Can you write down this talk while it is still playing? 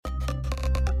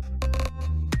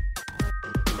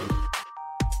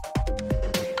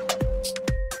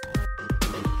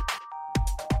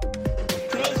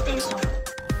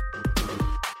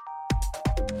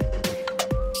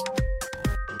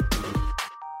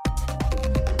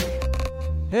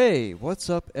Hey, what's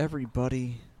up,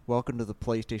 everybody? Welcome to the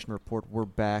PlayStation Report. We're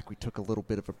back. We took a little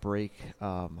bit of a break.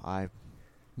 I'm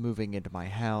moving into my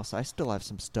house. I still have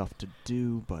some stuff to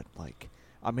do, but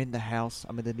I'm in the house.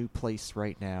 I'm in the new place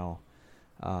right now.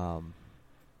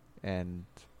 And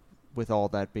with all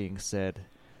that being said,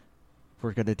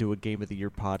 we're going to do a Game of the Year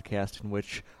podcast in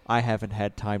which I haven't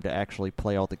had time to actually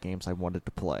play all the games I wanted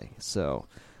to play. So,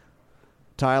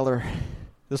 Tyler,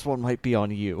 this one might be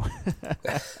on you.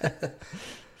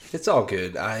 It's all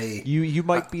good. You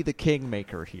might be the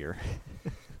kingmaker here.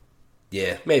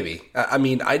 Yeah, maybe. I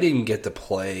mean, I didn't get to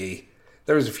play.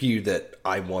 There was a few that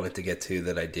I wanted to get to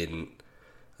that I didn't.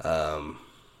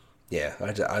 Yeah,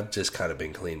 I've just kind of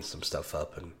been cleaning some stuff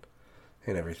up and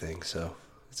everything, so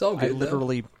it's all good.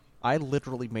 I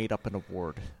literally made up an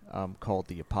award called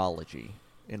the Apology,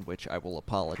 in which I will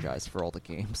apologize for all the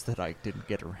games that I didn't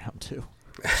get around to.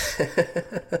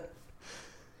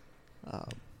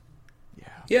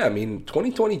 Yeah, I mean,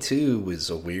 2022 was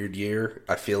a weird year.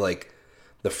 I feel like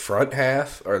the front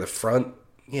half,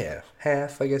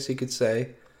 half, I guess you could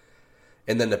say,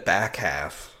 and then the back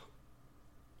half,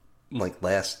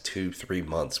 last 2-3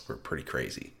 months were pretty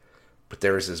crazy. But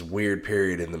there was this weird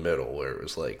period in the middle where it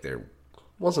was like there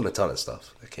wasn't a ton of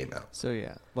stuff that came out. So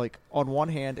yeah, on one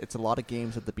hand, it's a lot of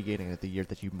games at the beginning of the year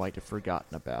that you might have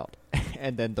forgotten about,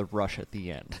 and then the rush at the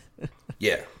end.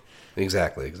 Yeah,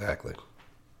 exactly.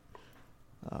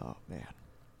 Oh, man.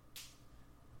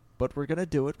 But we're going to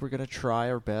do it. We're going to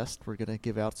try our best. We're going to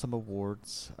give out some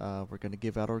awards. We're going to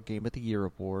give out our Game of the Year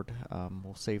award.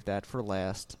 We'll save that for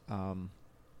last.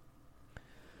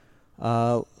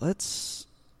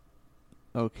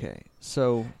 Okay,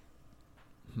 so...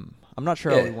 I'm not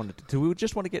sure how we want to... Do we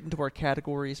just want to get into our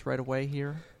categories right away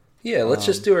here? Yeah, let's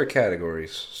just do our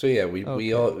categories. So yeah,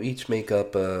 we all each make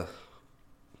up a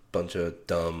bunch of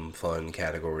dumb, fun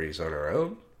categories on our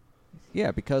own.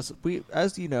 Yeah, because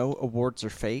as you know, awards are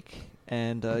fake,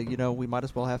 and we might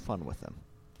as well have fun with them.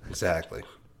 Exactly.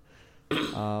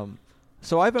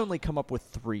 So I've only come up with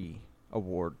 3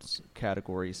 awards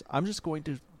categories. I'm just going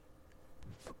to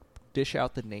dish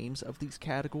out the names of these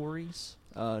categories,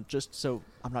 just so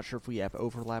I'm not sure if we have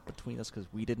overlap between us because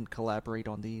we didn't collaborate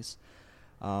on these.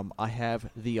 I have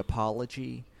the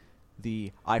Apology,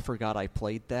 the I Forgot I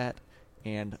Played That,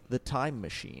 and the Time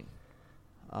Machine.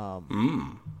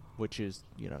 Which is,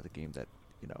 the game that,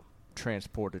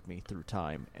 transported me through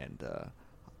time, and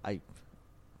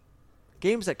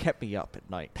games that kept me up at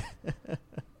night.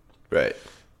 Right.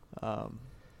 But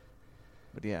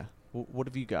yeah, what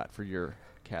have you got for your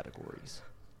categories?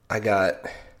 I got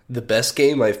the best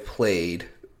game I've played,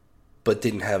 but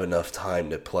didn't have enough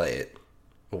time to play it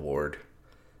award,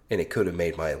 and it could have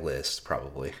made my list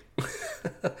probably.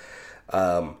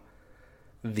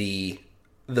 The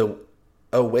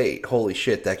oh wait, holy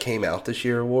shit, that came out this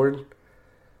year award.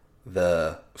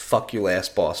 The Fuck Your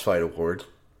Last Boss Fight award.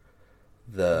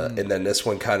 And then this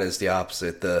one kind of is the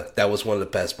opposite. That was one of the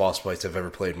best boss fights I've ever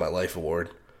played in my life award.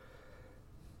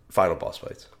 Final boss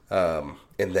fights. And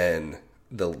then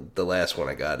the last one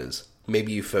I got is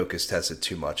Maybe You Focus Tested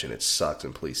Too Much and It Sucks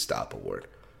and Please Stop award.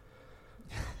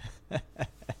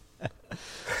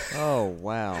 Oh,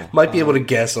 wow. Might be able to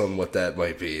guess on what that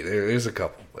might be. There's a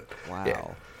couple, but wow.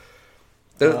 Yeah.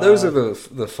 Those are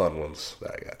the fun ones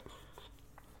that I got.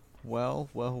 Well.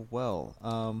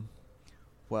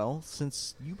 Well,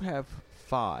 since you have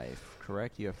 5,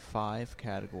 correct? You have 5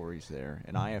 categories there,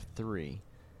 and I have 3.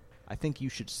 I think you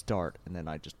should start, and then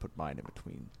I just put mine in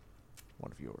between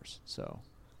one of yours. So.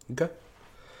 Okay.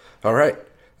 All right.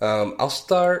 I'll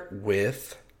start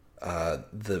with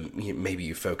Maybe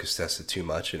You Focus Tested Too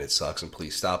Much and It Sucks and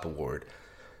Please Stop award.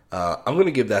 I'm going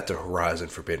to give that to Horizon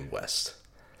Forbidden West.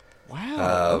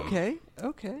 Wow. Okay.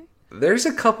 There's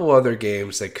a couple other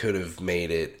games that could have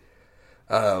made it,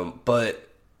 but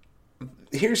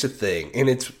here's the thing,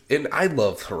 and I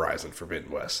love Horizon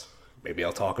Forbidden West. Maybe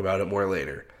I'll talk about it more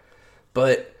later.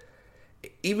 But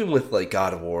even with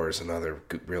God of War is another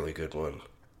really good one.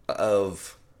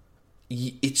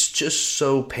 It's just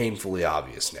so painfully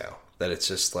obvious now that it's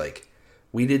just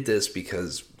we did this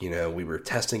because we were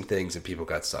testing things and people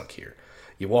got stuck here.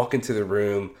 You walk into the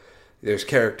room. There's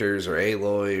characters or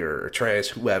Aloy or Atreus,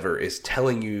 whoever, is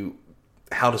telling you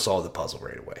how to solve the puzzle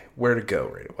right away, where to go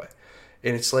right away.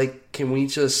 And it's can we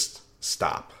just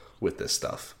stop with this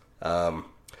stuff? And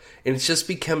it's just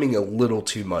becoming a little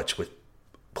too much with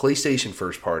PlayStation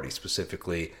first party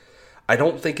specifically. I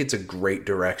don't think it's a great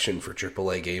direction for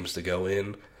AAA games to go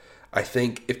in. I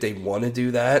think if they want to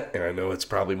do that, and I know it's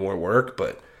probably more work,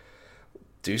 but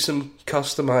do some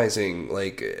customizing,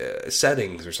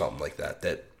 settings or something like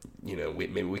that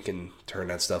maybe we can turn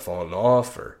that stuff on and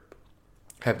off, or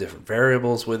have different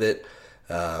variables with it.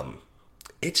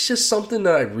 It's just something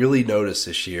that I really noticed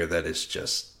this year that is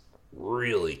just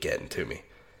really getting to me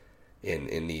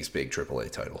in these big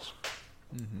AAA titles.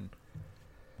 Mm-hmm.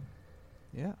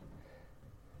 Yeah.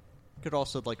 Could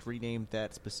also like rename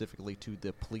that specifically to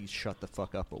the "Please Shut the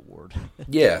Fuck Up" award.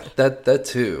 Yeah, that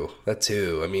too.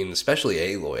 I mean, especially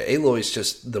Aloy. Aloy's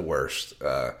just the worst.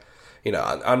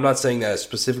 I'm not saying that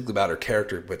specifically about her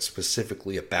character, but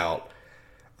specifically about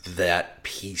that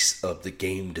piece of the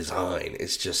game design.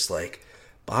 It's just like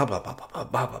ba ba ba ba ba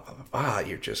ba ba ba ba.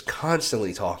 You're just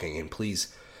constantly talking, and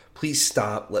please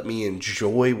stop. Let me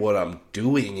enjoy what I'm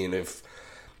doing, and if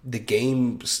the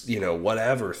game,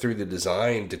 whatever, through the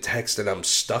design detects that I'm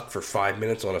stuck for 5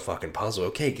 minutes on a fucking puzzle,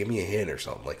 okay, give me a hint or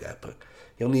something like that, but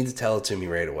you'll need to tell it to me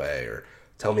right away or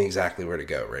tell me exactly where to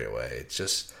go right away. It's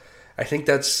just, I think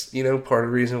that's, part of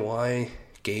the reason why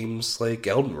games like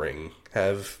Elden Ring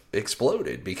have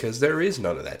exploded, because there is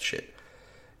none of that shit.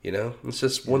 It's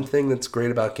just one thing that's great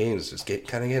about games, just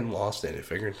kind of getting lost in it,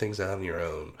 figuring things out on your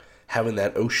own, having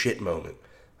that oh shit moment.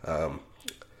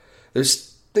 There's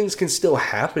things can still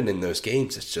happen in those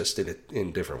games. It's just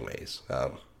in different ways.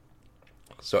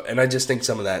 And I just think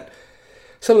some of that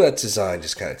design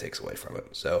just kind of takes away from it.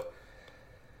 So,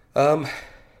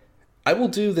 I will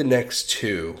do the next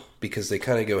two because they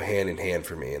kind of go hand in hand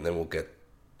for me, and then we'll get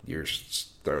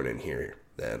yours thrown in here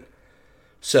then.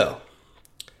 So,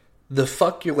 the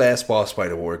Fuck Your Last Boss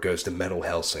Fight award goes to Metal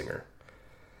Hellsinger.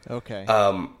 Okay.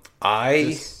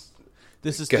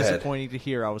 This is disappointing to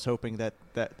hear. I was hoping that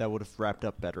would have wrapped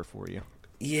up better for you.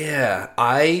 Yeah,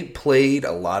 I played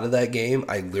a lot of that game.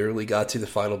 I literally got to the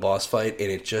final boss fight,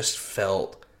 and it just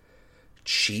felt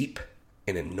cheap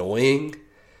and annoying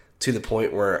to the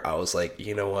point where I was like,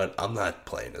 you know what? I'm not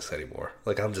playing this anymore.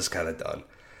 Like, I'm just kind of done.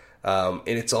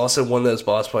 And it's also one of those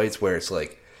boss fights where it's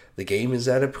like the game is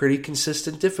at a pretty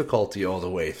consistent difficulty all the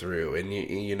way through, and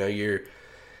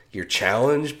you're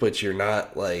challenged, but you're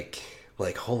not like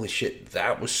holy shit,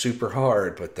 that was super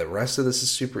hard, but the rest of this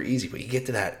is super easy. But you get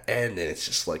to that end, and it's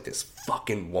just like this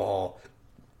fucking wall.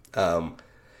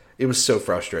 It was so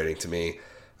frustrating to me.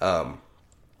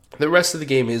 The rest of the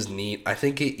game is neat. I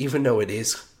think even though it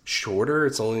is shorter,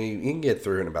 you can get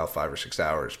through in about 5 or 6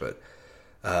 hours. But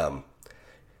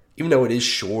even though it is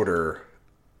shorter,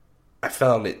 I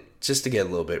found it just to get a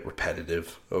little bit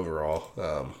repetitive overall.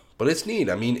 But it's neat.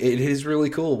 I mean, it is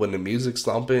really cool when the music's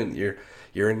thumping.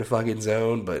 You're in the fucking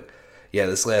zone. But yeah,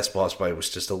 this last boss fight was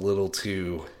just a little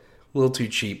too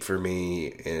cheap for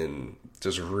me, and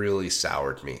just really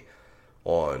soured me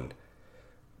on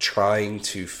trying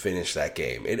to finish that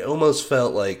game. It almost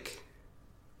felt like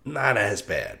not as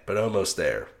bad, but almost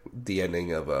there. The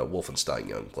ending of Wolfenstein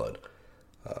Youngblood.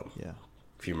 Yeah.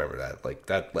 If you remember that, like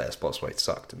that last boss fight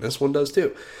sucked, and this one does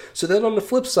too. So then on the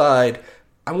flip side,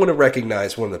 I want to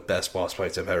recognize one of the best boss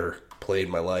fights I've ever played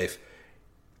in my life.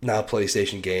 Not a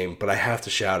PlayStation game, but I have to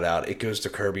shout out. It goes to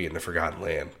Kirby in the Forgotten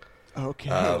Land. Okay,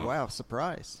 wow,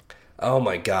 surprise. Oh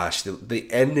my gosh, the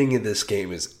ending of this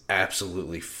game is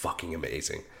absolutely fucking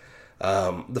amazing.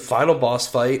 The final boss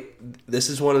fight, this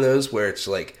is one of those where it's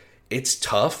like, it's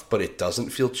tough, but it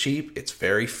doesn't feel cheap. It's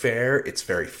very fair. It's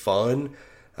very fun.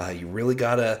 You really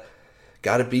gotta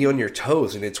be on your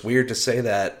toes, and it's weird to say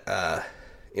that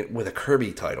with a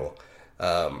Kirby title.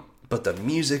 But the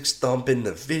music's thumping,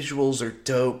 the visuals are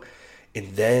dope,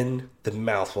 and then the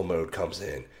mouthful mode comes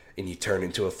in, and you turn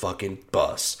into a fucking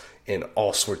bus, and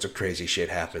all sorts of crazy shit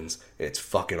happens, and it's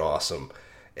fucking awesome.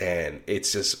 And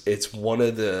it's one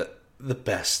of the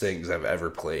best things I've ever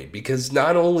played, because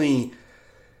not only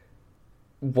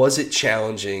was it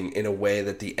challenging in a way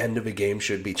that the end of a game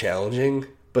should be challenging,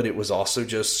 but it was also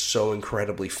just so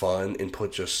incredibly fun and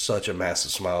put just such a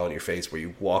massive smile on your face where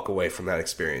you walk away from that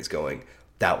experience going,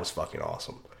 that was fucking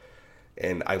awesome.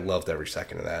 And I loved every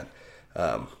second of that.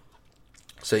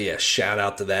 So yeah, shout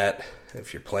out to that.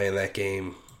 If you're playing that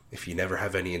game, if you never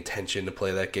have any intention to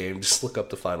play that game, just look up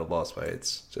the final boss fight.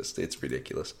 It's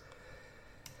ridiculous.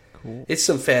 Cool. It's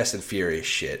some Fast and Furious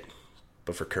shit,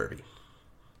 but for Kirby.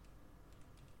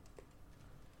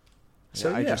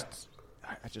 So I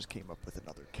just came up with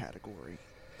another category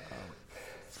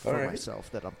for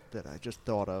myself that I just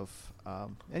thought of,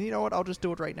 and you know what? I'll just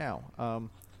do it right now.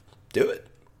 Do it.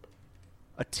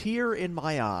 A tear in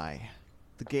my eye.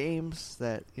 The games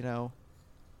that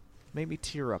made me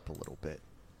tear up a little bit.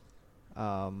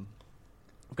 I've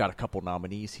got a couple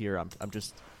nominees here. I'm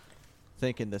just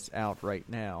thinking this out right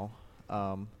now,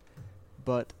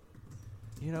 but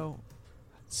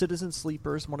Citizen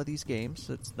Sleeper is one of these games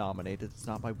that's nominated. It's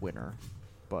not my winner,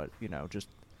 but just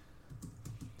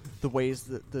the ways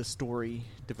that the story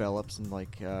develops and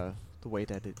the way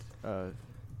that it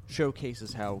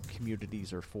showcases how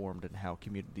communities are formed and how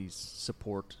communities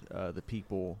support the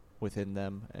people within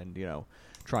them, and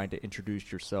trying to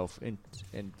introduce yourself and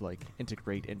like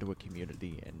integrate into a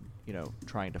community, and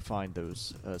trying to find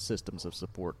those systems of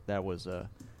support. That was a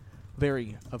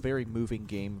very moving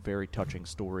game, very touching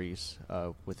stories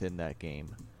within that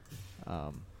game.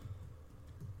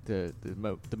 The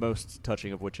most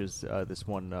touching of which is this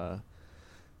one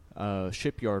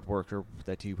shipyard worker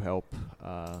that you help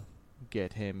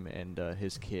get him and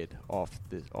his kid off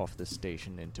this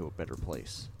station into a better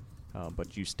place,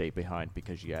 but you stay behind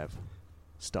because you have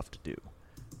stuff to do.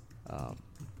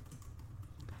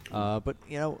 But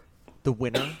the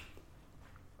winner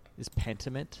is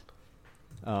Pentiment.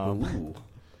 Ooh.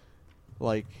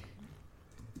 Like,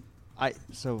 I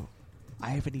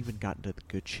haven't even gotten to the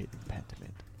good shit in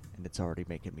Pentiment, and it's already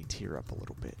making me tear up a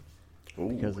little bit. Ooh.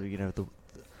 Because of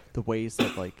the ways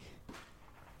that like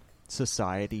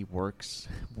society worked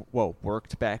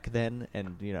back then,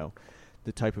 and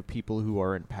the type of people who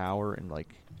are in power, and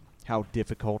like how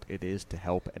difficult it is to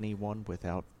help anyone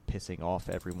without pissing off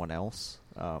everyone else.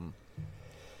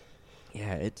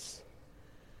 It's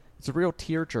a real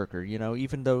tearjerker,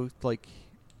 even though like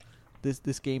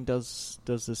this game does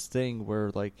this thing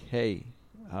where like, hey,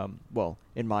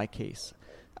 in my case,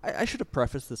 I should have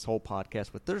prefaced this whole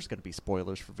podcast with there's going to be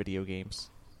spoilers for video games.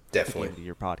 Definitely. At the end of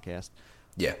your podcast.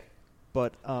 Yeah.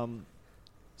 But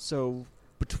so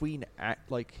between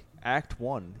Act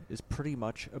 1 is pretty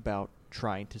much about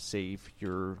trying to save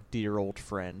your dear old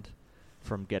friend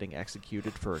from getting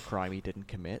executed for a crime he didn't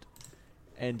commit,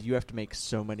 and you have to make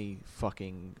so many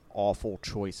fucking awful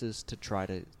choices to try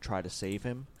to save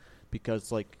him,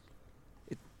 because like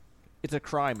it's a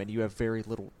crime and you have very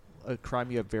little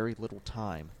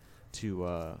time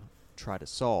to try to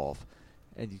solve,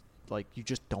 and you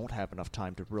just don't have enough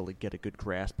time to really get a good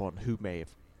grasp on who may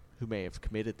have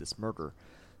committed this murder.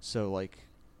 So like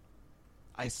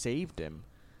I saved him,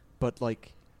 but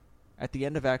like at the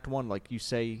end of Act 1, like you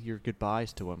say your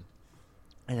goodbyes to him,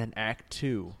 and then Act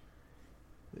 2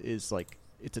 is like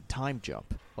it's a time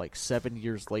jump, like 7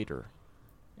 years later.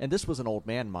 And this was an old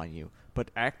man, mind you, but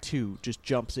Act 2 just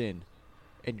jumps in,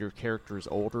 and your character is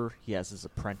older, he has his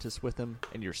apprentice with him,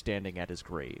 and you're standing at his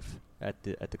grave, at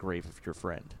the grave of your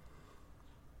friend,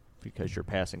 because you're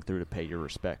passing through to pay your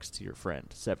respects to your friend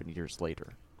 7 years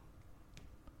later.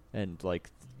 And like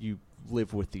you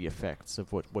live with the effects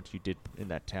of what you did in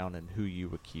that town and who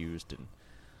you accused, and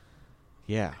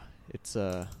yeah, it's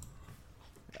a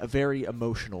very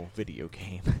emotional video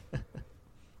game.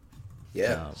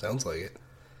 Yeah, sounds like it.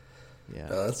 Yeah,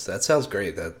 that sounds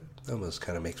great. That almost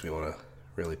kind of makes me want to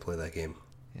really play that game.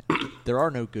 Yeah. There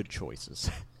are no good choices.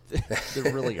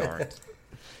 There really aren't.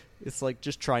 It's like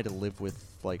just try to live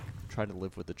with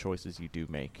the choices you do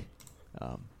make.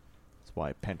 That's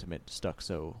why Pentiment stuck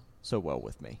so well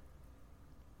with me.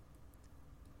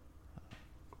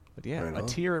 But yeah, right a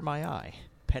tear in my eye.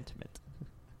 Pentiment.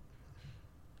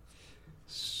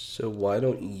 So why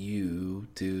don't you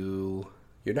do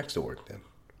your next award then?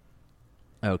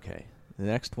 Okay, the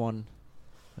next one.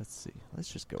 Let's see.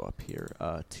 Let's just go up here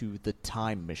to the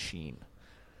Time Machine.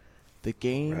 The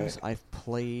games I've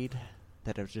played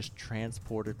that have just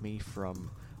transported me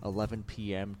from 11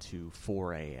 p.m. to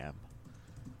 4 a.m.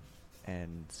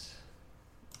 And,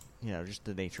 just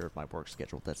the nature of my work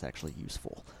schedule, that's actually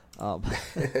useful. So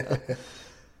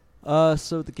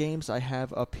the games I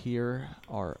have up here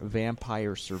are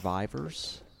Vampire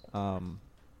Survivors. I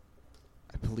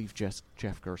believe Jeff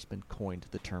Gerstmann coined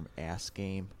the term ass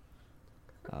game.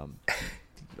 The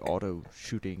auto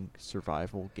shooting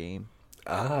survival game.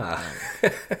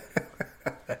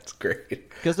 That's great.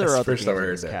 Because there are other games in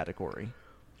this category.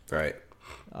 Right.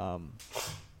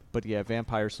 But yeah,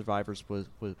 Vampire Survivors was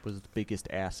the biggest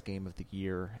ass game of the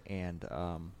year, and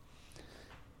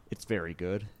it's very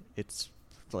good. It's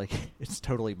like it's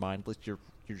totally mindless. You're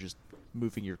just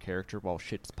moving your character while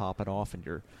shit's popping off, and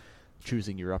you're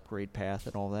choosing your upgrade path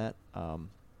and all that.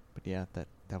 But yeah,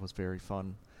 that was very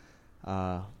fun.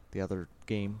 The other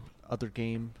game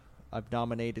I've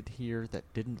nominated here that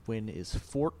didn't win is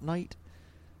Fortnite.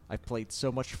 I played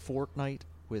so much Fortnite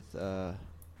with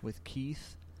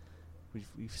Keith.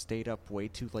 We've stayed up way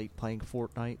too late playing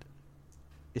Fortnite.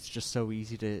 It's just so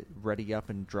easy to ready up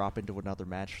and drop into another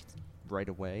match right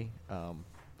away.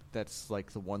 That's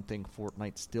like the one thing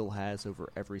Fortnite still has over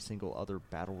every single other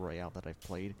battle royale that I've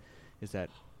played, is that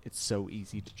it's so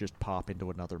easy to just pop into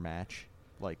another match.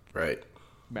 Like, right.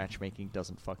 Matchmaking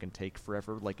doesn't fucking take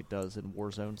forever like it does in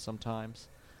Warzone sometimes.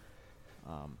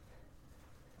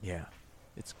 Yeah,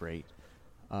 it's great.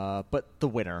 But the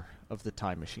winner of the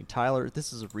Time Machine, Tyler,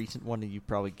 this is a recent one that you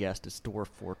probably guessed, is Dwarf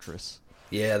Fortress.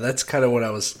 Yeah, that's kind of what I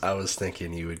was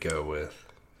thinking you would go with.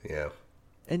 Yeah.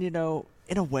 And, in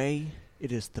a way,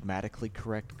 it is thematically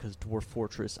correct because Dwarf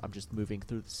Fortress, I'm just moving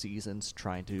through the seasons,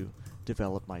 trying to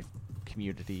develop my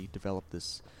community, develop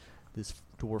this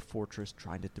Dwarf Fortress,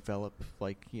 trying to develop,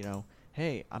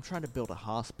 hey, I'm trying to build a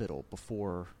hospital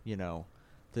before,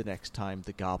 the next time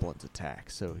the goblins attack,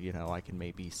 so, I can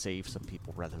maybe save some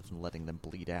people rather than letting them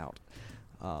bleed out.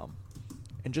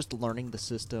 And just learning the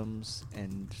systems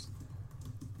and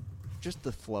just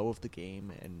the flow of the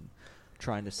game and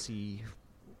trying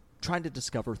to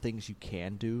discover things you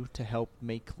can do to help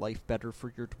make life better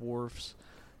for your dwarves.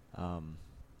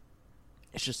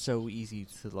 It's just so easy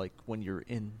to, when you're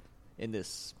in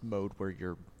this mode where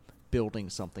you're building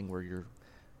something where you're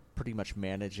pretty much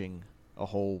managing a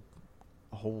whole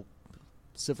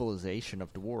civilization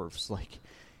of dwarves,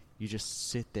 you just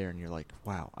sit there and you're like,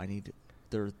 wow,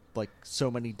 there are so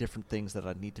many different things that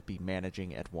I need to be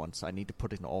managing at once. I need to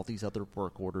put in all these other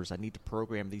work orders. I need to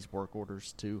program these work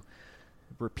orders to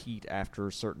repeat after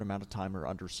a certain amount of time or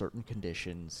under certain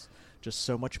conditions. Just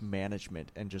so much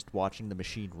management and just watching the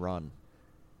machine run.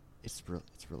 It's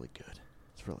really good.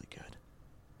 It's really good.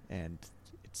 And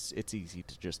it's easy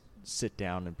to just sit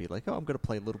down and be like, oh, I'm going to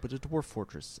play a little bit of Dwarf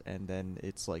Fortress. And then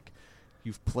it's like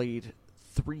you've played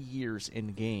 3 years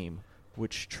in game,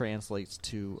 which translates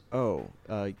to,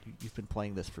 you've been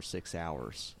playing this for 6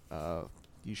 hours.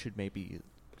 You should maybe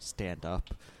stand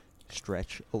up,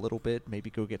 stretch a little bit, maybe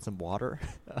go get some water.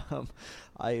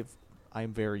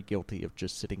 I'm very guilty of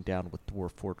just sitting down with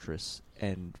Dwarf Fortress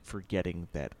and forgetting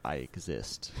that I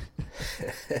exist.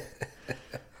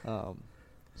 So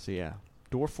yeah,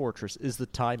 Dwarf Fortress is the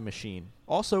time machine.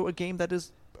 Also a game that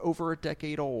is over a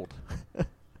decade old.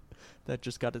 That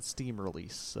just got its Steam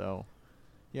release, so...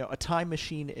 a time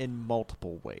machine in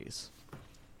multiple ways.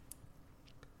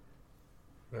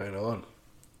 Right on.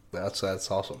 That's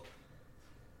awesome.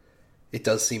 It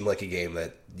does seem like a game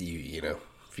that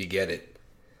if you get it,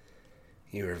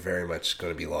 you are very much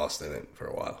going to be lost in it for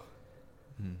a while.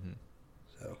 Mm-hmm.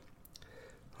 So,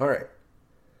 all right.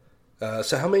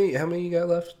 So how many you got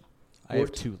left? I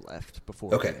have 2 left before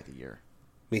the end of the year.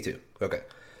 Me too. Okay.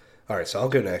 All right. So I'll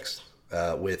go next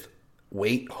with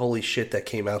Wait, Holy Shit That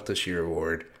Came Out This Year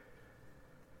award.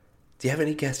 Do you have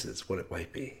any guesses what it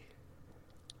might be?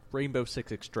 Rainbow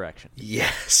Six Extraction.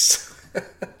 Yes.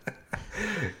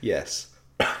 Yes.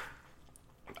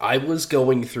 I was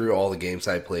going through all the games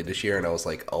I played this year, and I was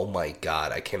like, oh my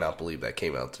god, I cannot believe that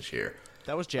came out this year.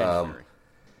 That was January.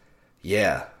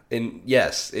 Yeah. And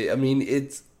yes,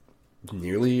 it's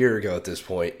nearly a year ago at this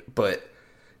point, but,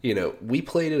 we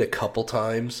played it a couple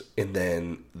times, and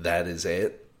then that is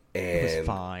it. And it was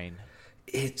fine.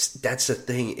 That's the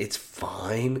thing. It's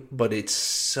fine, but it's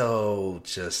so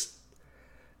just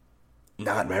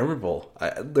not memorable.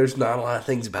 There's not a lot of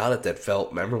things about it that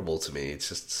felt memorable to me. It's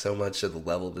just so much of the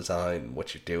level design,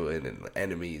 what you're doing, and the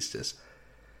enemies just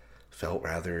felt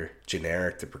rather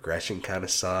generic. The progression kind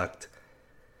of sucked.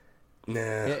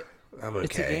 Nah, I'm okay.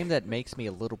 It's a game that makes me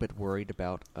a little bit worried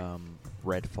about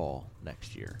Redfall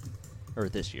next year. Or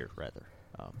this year, rather.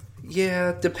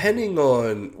 Yeah, depending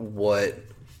on what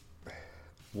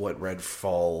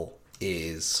Redfall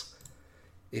is.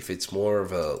 If it's more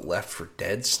of a Left 4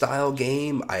 Dead style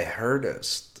game, I heard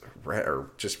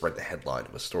or just read the headline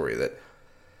of a story that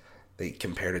they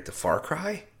compared it to Far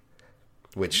Cry,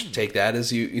 which take that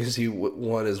as you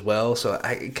want as well. So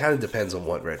it kind of depends on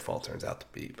what Redfall turns out to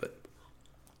be, but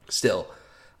still,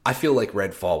 I feel like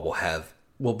Redfall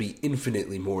will be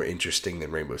infinitely more interesting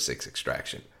than Rainbow Six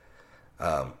Extraction.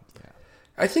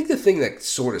 I think the thing that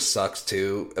sort of sucks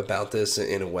too about this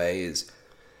in a way is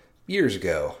years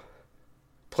ago,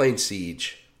 Plain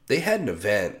Siege, they had an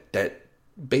event that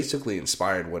basically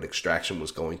inspired what Extraction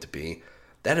was going to be.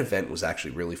 That event was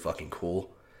actually really fucking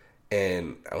cool.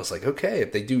 And I was like, okay,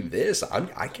 if they do this,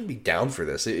 I can be down for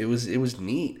this. It was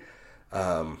neat.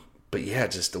 But yeah,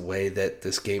 just the way that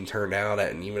this game turned out,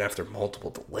 and even after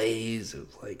multiple delays, it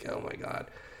was like, oh my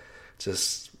god.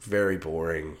 Just very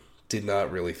boring. Did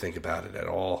not really think about it at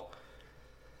all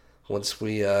once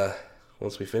we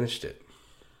finished it.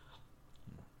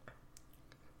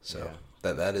 So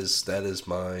yeah. that is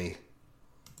my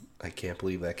I can't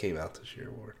believe that came out this year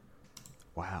award.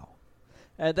 Wow,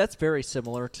 that's very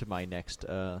similar to my next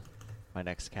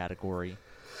category,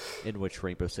 in which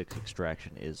Rainbow Six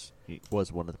Extraction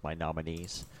was one of my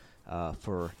nominees.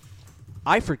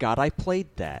 I forgot I played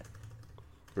that.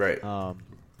 Right.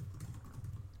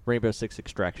 Rainbow Six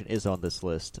Extraction is on this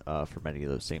list for many of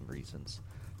those same reasons.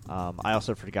 I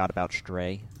also forgot about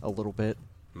Stray a little bit.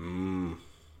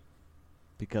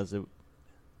 Because it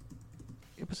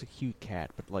was a cute cat,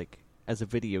 but as a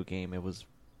video game, it was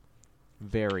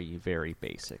very, very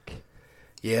basic.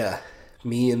 Yeah,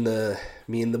 me and the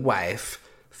wife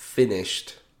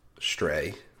finished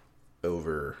Stray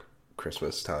over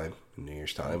Christmas time, New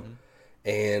Year's time,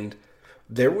 and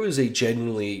there was a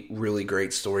genuinely really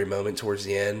great story moment towards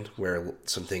the end where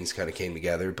some things kind of came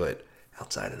together. But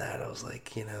outside of that, I was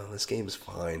like, this game's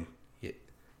fine.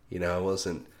 I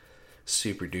wasn't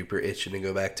super duper itching to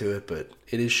go back to it, but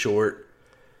it is short,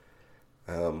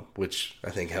 which I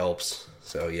think helps.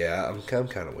 So yeah, I'm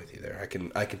kind of with you there.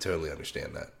 I can totally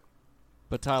understand that.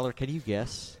 But Tyler, can you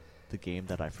guess the game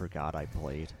that I forgot I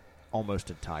played almost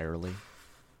entirely?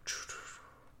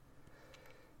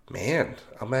 Man,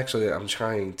 I'm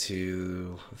trying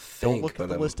to think. Don't look at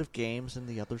the list of games in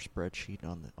the other spreadsheet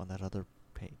on that other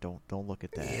page. Don't look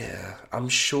at that. Yeah, I'm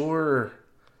sure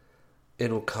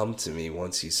it'll come to me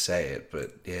once you say it,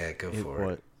 but yeah, go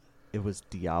for it. It was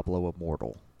Diablo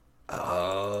Immortal.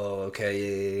 Oh,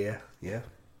 okay, yeah.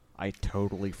 I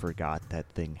totally forgot that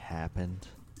thing happened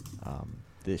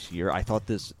this year. I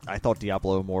thought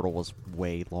Diablo Immortal was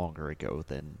way longer ago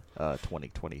than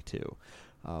 2022,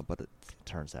 but it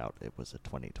turns out it was a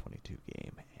 2022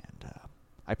 game, and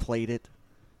I played it.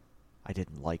 I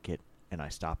didn't like it, and I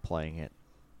stopped playing it.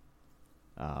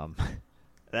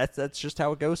 That's just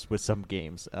how it goes with some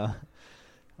games.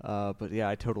 But yeah,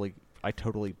 I totally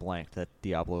blanked that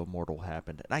Diablo Immortal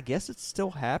happened, and I guess it's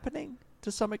still happening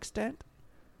to some extent.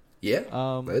 Yeah,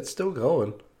 it's still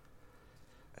going.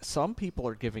 Some people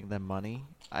are giving them money.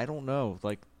 I don't know.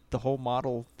 Like, the whole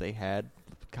model they had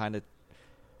kind of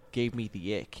gave me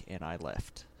the ick, and I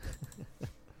left.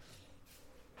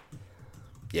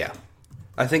 Yeah.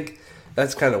 I think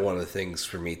that's kind of one of the things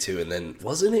for me, too. And then,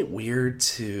 wasn't it weird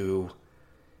to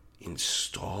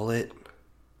install it?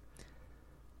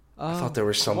 I thought there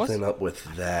was something up with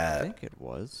that. I think it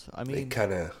was. I mean, it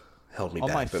kind of held me on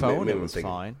back. my phone, it was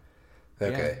fine.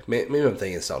 Okay, Yeah. Maybe I'm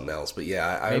thinking of something else, but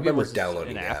yeah, I Maybe remember it was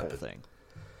downloading an the Apple app. thing.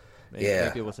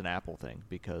 Maybe it was an Apple thing,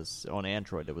 because on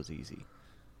Android it was easy.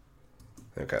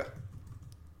 Okay.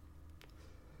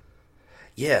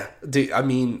 Yeah, dude. I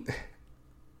mean,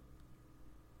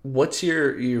 what's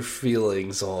your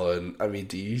feelings on? I mean,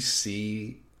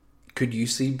 could you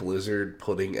see Blizzard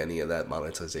putting any of that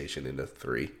monetization into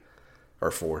 3 or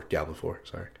 4 Diablo 4?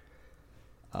 Sorry.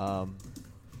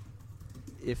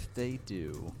 If they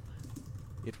do,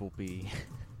 it will be.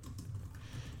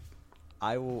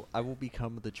 I will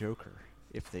become the Joker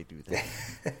if they do that.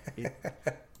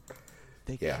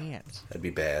 They can't. That'd be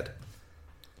bad.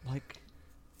 Like,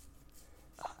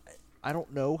 I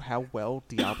don't know how well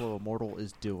Diablo Immortal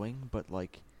is doing, but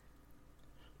like,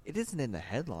 it isn't in the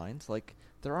headlines. Like,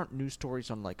 there aren't news stories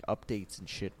on like updates and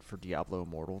shit for Diablo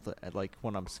Immortal. That, like,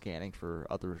 when I'm scanning for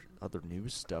other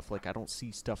news stuff, like, I don't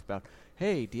see stuff about,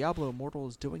 hey, Diablo Immortal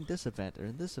is doing this event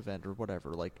or this event or whatever.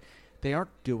 Like, they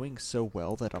aren't doing so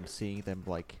well that I'm seeing them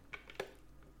like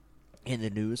in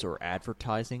the news or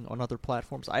advertising on other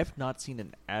platforms. I have not seen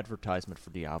an advertisement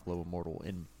for Diablo Immortal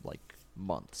in like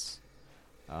months.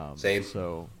 Same.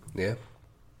 So yeah,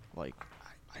 like,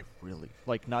 I really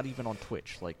like, not even on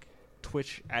Twitch. Like,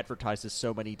 Twitch advertises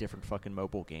so many different fucking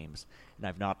mobile games, and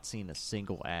I've not seen a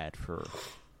single ad for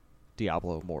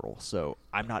Diablo Immortal. So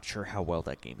I'm not sure how well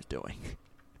that game is doing.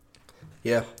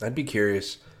 Yeah, I'd be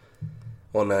curious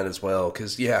on that as well,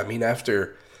 because yeah, I mean,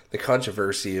 after the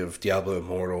controversy of Diablo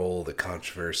Immortal, the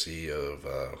controversy of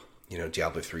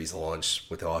Diablo 3's launch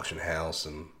with the auction house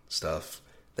and stuff,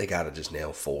 they gotta just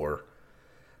nail 4.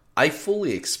 I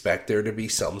fully expect there to be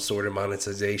some sort of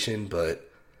monetization,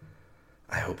 but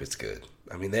I hope it's good.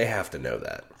 I mean, they have to know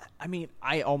that. I mean,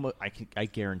 I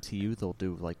guarantee you they'll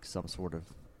do like some sort of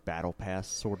battle pass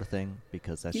sort of thing,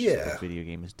 because that's just what video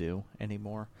games do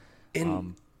anymore.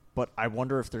 But I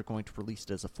wonder if they're going to release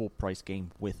it as a full price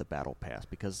game with a battle pass,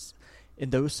 because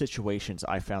in those situations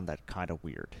I found that kind of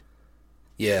weird.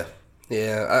 Yeah.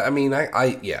 I mean,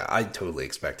 I totally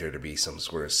expect there to be some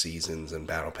sort of seasons and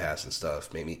battle pass and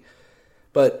stuff, maybe.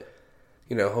 But,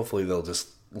 hopefully they'll just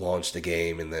launch the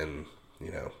game, and then,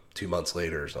 2 months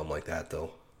later or something like that,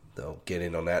 they'll get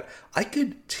in on that. I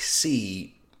could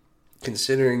see,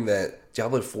 considering that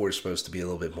Diablo 4 is supposed to be a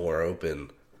little bit more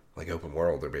open, like open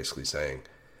world, they're basically saying,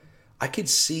 I could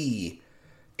see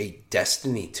a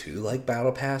Destiny 2 like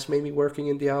battle pass maybe working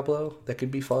in Diablo. That could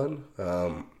be fun.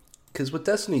 Because with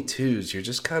Destiny 2s, you're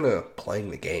just kind of playing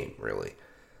the game, really.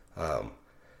 And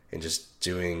just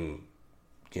doing,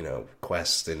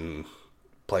 quests and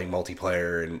playing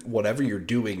multiplayer, and whatever you're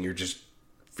doing, you're just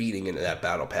feeding into that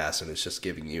battle pass, and it's just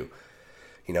giving you,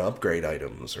 upgrade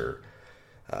items, or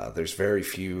there's very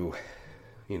few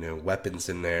weapons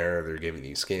in there. They're giving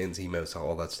you skins, emotes,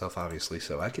 all that stuff, obviously.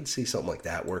 So I could see something like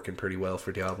that working pretty well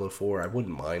for Diablo 4. I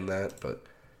wouldn't mind that, but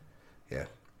yeah,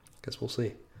 guess we'll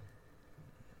see.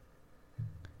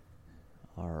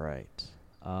 All right.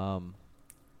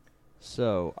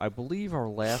 So I believe our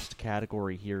last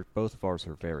category here, both of ours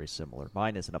are very similar.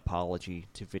 Mine is an apology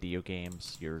to video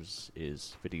games. Yours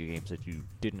is video games that you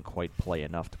didn't quite play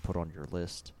enough to put on your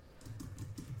list.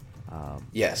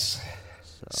 Yes.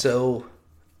 So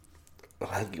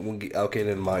I'll get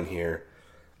into mine here.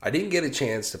 I didn't get a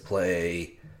chance to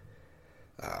play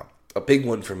a big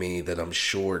one for me that I'm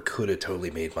sure could have totally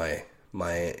made my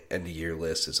end of year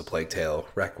list is A Plague Tale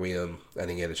Requiem. I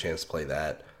didn't get a chance to play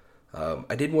that.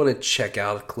 I did want to check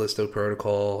out Callisto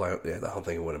Protocol. I don't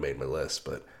think it would have made my list,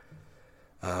 but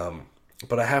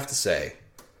I have to say,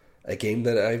 a game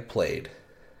that I've played,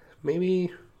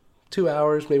 maybe 2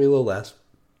 hours, maybe a little less,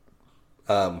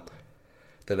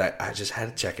 that I just had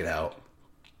to check it out.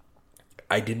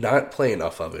 I did not play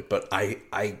enough of it, but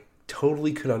I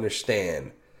totally could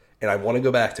understand, and I want to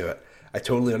go back to it. I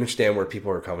totally understand where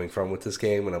people are coming from with this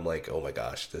game, and I'm like, oh my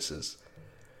gosh, this is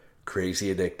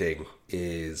crazy addicting,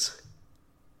 is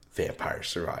Vampire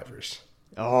Survivors.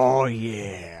 Oh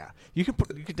yeah, you can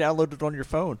download it on your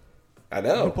phone. I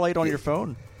know. You can play it on your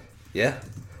phone. Yeah,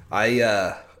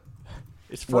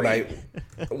 it's free.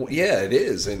 Yeah, it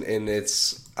is, and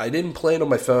it's. I didn't play it on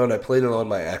my phone. I played it on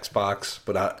my Xbox,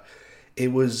 but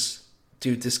it was,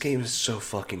 dude. This game is so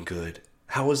fucking good.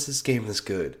 How is this game this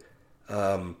good?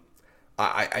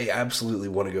 I absolutely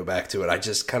want to go back to it. I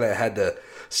just kind of had to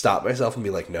stop myself and be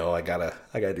like, no, I gotta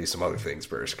do some other things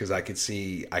first, because I could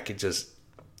just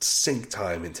sink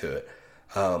time into it.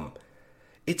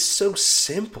 It's so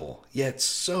simple, yet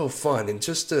so fun, and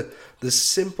just the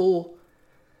simple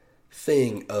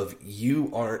thing of you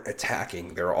aren't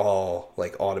attacking; they're all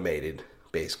like automated,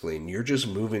 basically, and you're just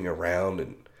moving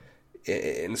around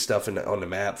and stuff on the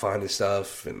map, finding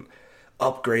stuff and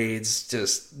upgrades.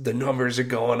 Just the numbers are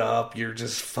going up. You're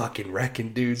just fucking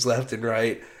wrecking dudes left and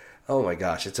right. Oh my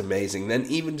gosh, it's amazing. Then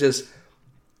even just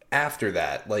after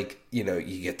that, like, you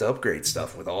get to upgrade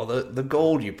stuff with all the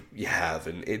gold you have,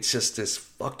 and it's just this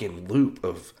fucking loop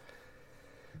of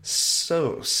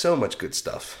so much good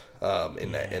stuff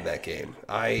in that game.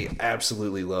 I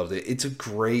absolutely loved it. It's a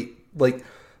great, like,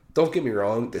 don't get me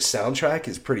wrong, the soundtrack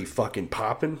is pretty fucking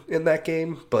popping in that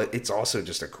game, but it's also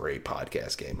just a great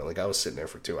podcast game. Like, I was sitting there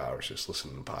for 2 hours just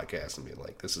listening to podcasts and being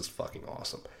like, this is fucking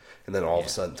awesome. And then all of a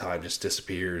sudden time just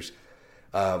disappears.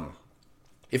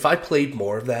 If I played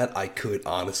more of that, I could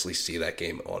honestly see that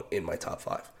game in my top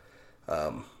 5.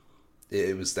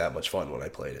 It was that much fun when I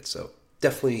played it. So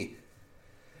definitely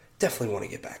want to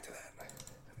get back to that.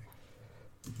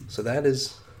 So that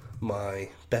is my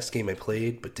best game I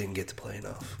played but didn't get to play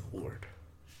enough award.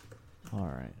 All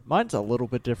right. Mine's a little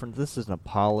bit different. This is an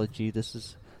apology.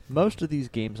 Most of these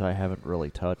games I haven't really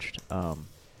touched.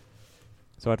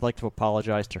 So I'd like to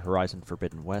apologize to Horizon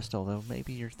Forbidden West, although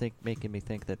maybe you're making me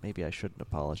think that maybe I shouldn't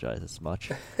apologize as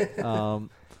much. I'd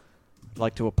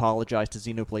like to apologize to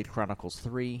Xenoblade Chronicles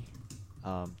 3.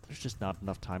 There's just not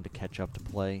enough time to catch up to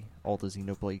play all the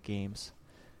Xenoblade games.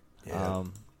 Yeah.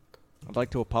 I'd like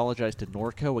to apologize to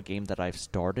Norco, a game that I've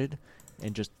started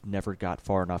and just never got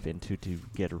far enough into to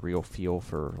get a real feel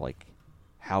for like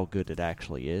how good it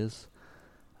actually is.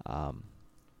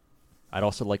 I'd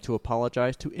also like to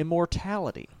apologize to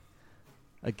Immortality,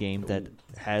 a game that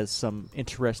has some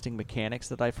interesting mechanics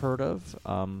that I've heard of,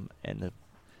 and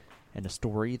a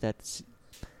story that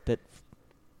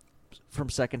from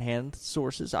secondhand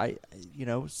sources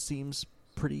seems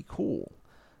pretty cool.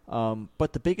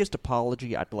 But the biggest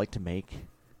apology I'd like to make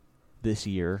this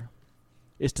year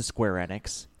is to Square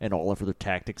Enix and all of their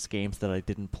tactics games that I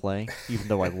didn't play, even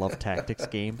though I love tactics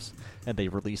games, and they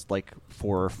released like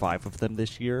 4 or 5 of them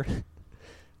this year.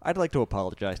 I'd like to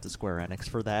apologize to Square Enix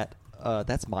for that.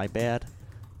 That's my bad.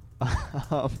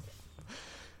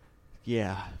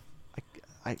 Yeah,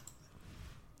 I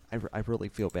really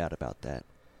feel bad about that.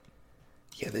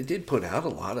 Yeah, they did put out a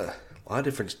lot of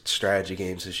different strategy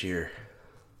games this year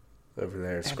over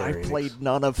there at Square Enix. And I played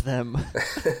none of them.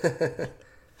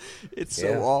 It's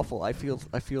so awful. I feel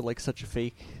like such a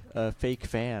fake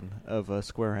fan of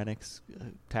Square Enix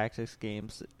tactics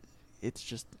games. It's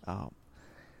just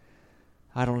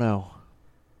I don't know.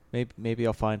 Maybe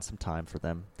I'll find some time for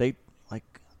them. They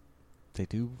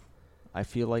do. I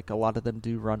feel like a lot of them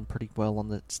do run pretty well on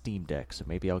the Steam Deck, so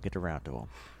maybe I'll get around to them.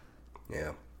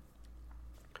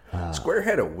 Yeah. Square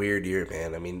had a weird year,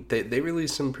 man. I mean, they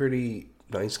released some pretty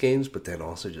nice games, but then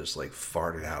also just like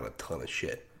farted out a ton of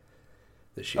shit.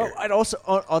 this Oh, year. I'd also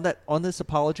on this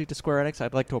apology to Square Enix,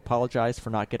 I'd like to apologize for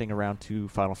not getting around to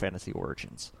Final Fantasy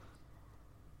Origins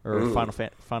or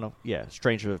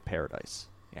Stranger of Paradise.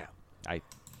 Yeah,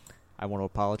 I want to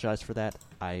apologize for that.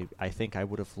 I think I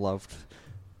would have loved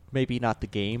maybe not the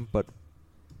game, but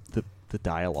the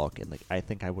dialogue, and I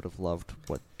think I would have loved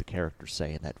what the characters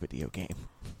say in that video game.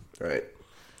 Right.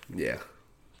 Yeah.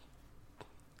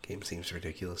 Game seems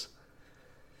ridiculous.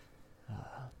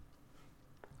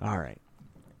 All right.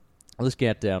 Let's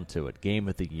get down to it. Game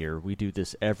of the year. We do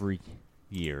this every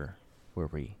year where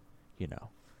we,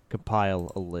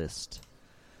 compile a list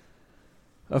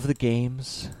of the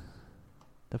games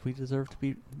that we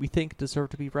think deserve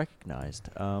to be recognized.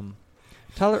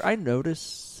 Tyler, I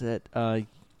noticed that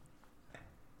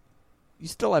you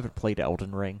still haven't played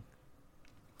Elden Ring.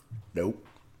 Nope.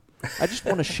 I just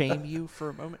want to shame you for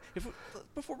a moment.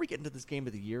 Before we get into this Game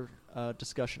of the Year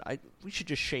discussion, we should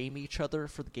just shame each other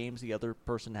for the games the other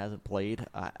person hasn't played.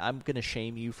 I'm going to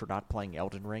shame you for not playing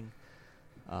Elden Ring.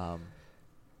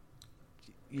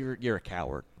 You're a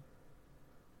coward.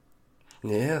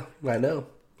 Yeah, I know.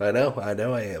 I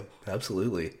am.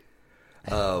 Absolutely.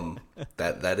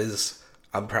 That is,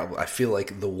 I feel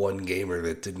like the one gamer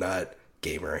that did not,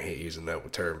 gamer, I hate using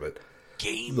that term, but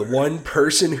Gamer. the one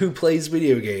person who plays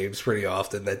video games pretty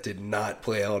often that did not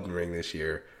play Elden Ring this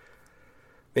year.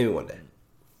 Maybe one day.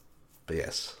 But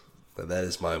yes, that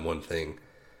is my one thing.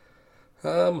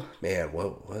 Man,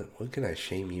 what can I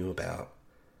shame you about?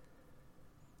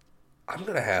 I'm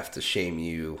going to have to shame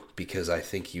you because I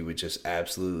think you would just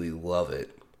absolutely love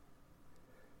it.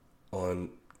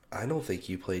 I don't think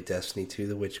you played Destiny 2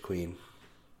 The Witch Queen.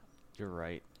 You're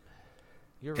right.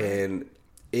 And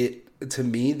to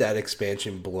me, that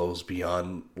expansion blows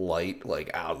beyond light, like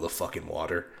out of the fucking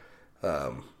water.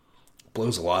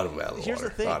 Blows a lot of them out of the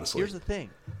water, honestly. Here's the thing.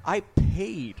 I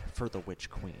paid for The Witch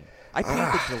Queen. I paid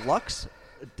the deluxe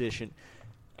edition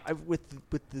with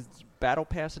the battle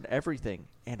pass and everything,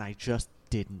 and I just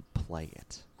didn't play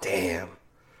it. Damn.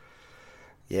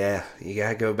 Yeah, you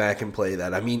gotta go back and play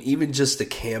that. I mean, even just the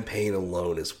campaign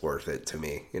alone is worth it to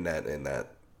me in that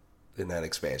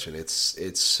expansion.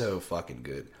 It's so fucking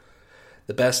good.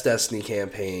 The best Destiny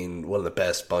campaign, one of the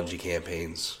best Bungie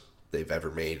campaigns they've ever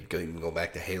made. Going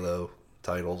back to Halo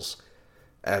titles,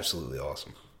 absolutely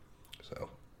awesome. So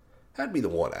that'd be the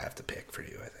one I have to pick for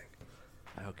you, I think.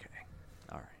 Okay,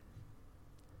 all right.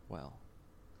 Well,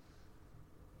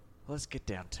 let's get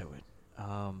down to it.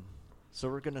 So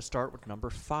we're going to start with number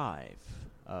 5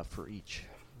 for each.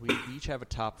 We each have a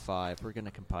top 5. We're going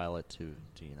to compile it to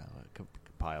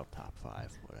compile top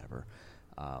 5, whatever.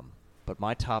 But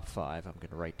my top 5, I'm going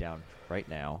to write down right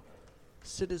now.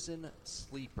 Citizen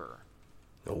Sleeper.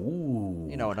 Ooh.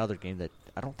 Another game that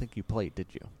I don't think you played, did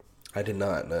you? I did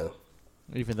not, no.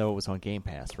 Even though it was on Game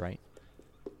Pass, right?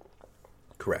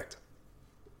 Correct.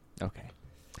 Okay.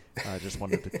 I just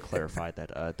wanted to clarify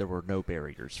that there were no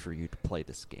barriers for you to play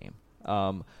this game.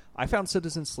 I found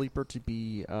Citizen Sleeper to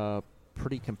be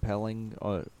pretty compelling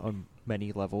on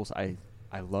many levels. I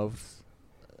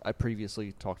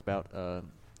previously talked about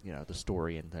the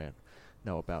story and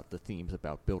about the themes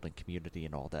about building community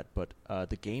and all that, but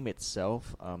the game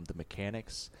itself, the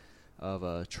mechanics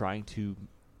of trying to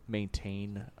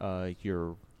maintain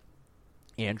your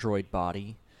android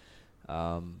body,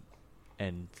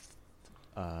 and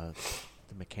the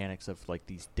mechanics of like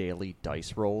these daily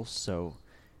dice rolls. So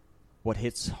what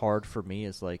hits hard for me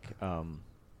is like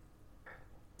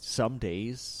some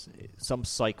days, some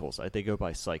cycles, they go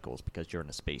by cycles because you're in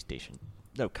a space station.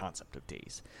 No concept of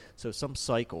days. So some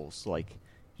cycles, like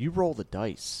you roll the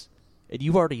dice and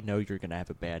you already know you're going to have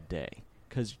a bad day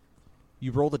because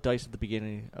you roll the dice at the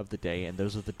beginning of the day, and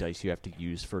those are the dice you have to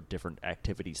use for different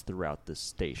activities throughout this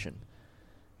station.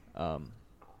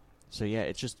 So yeah,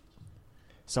 it's just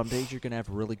some days you're going to have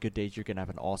really good days. You're going to have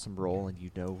an awesome roll, and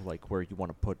you know like where you want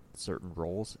to put certain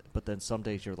rolls. But then some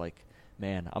days you're like,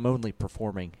 man, I'm only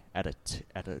performing at a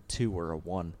 2 or a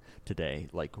 1 today.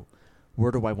 Like,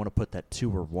 where do I want to put that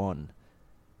 2 or 1?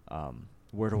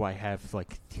 Where do I have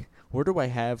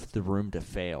the room to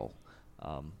fail?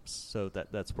 So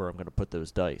that's where I'm going to put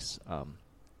those dice.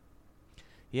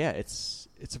 Yeah, it's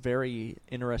a very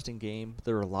interesting game.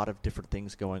 There are a lot of different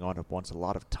things going on at once, a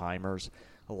lot of timers,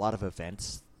 a lot of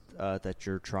events that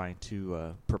you're trying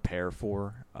to prepare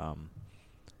for.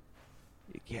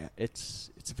 Yeah, it's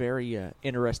a very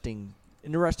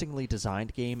interestingly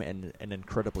designed game and an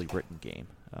incredibly written game.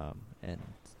 And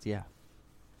yeah,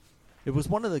 it was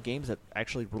one of the games that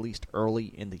actually released early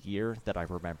in the year that I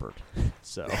remembered.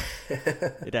 So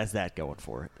it has that going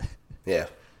for it. Yeah,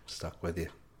 stuck with you.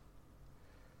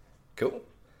 Cool.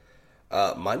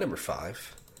 My number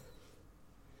 5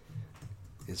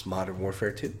 is Modern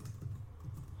Warfare 2.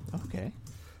 Okay.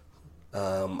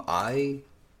 I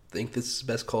think this is the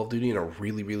best Call of Duty in a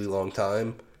really, really long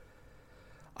time.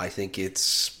 I think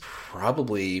it's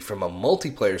probably, from a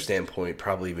multiplayer standpoint,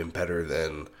 probably even better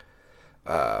than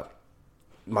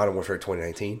Modern Warfare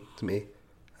 2019 to me.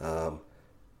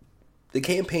 The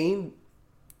campaign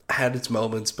had its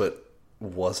moments, but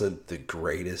wasn't the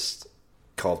greatest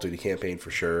Call of Duty campaign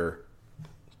for sure.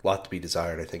 A lot to be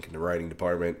desired, I think, in the writing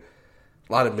department.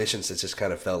 A lot of missions that just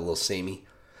kind of felt a little samey.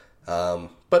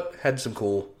 But had some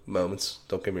cool moments,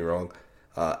 don't get me wrong.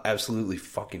 Absolutely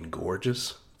fucking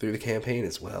gorgeous through the campaign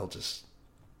as well. Just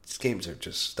these games are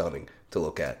just stunning to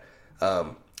look at.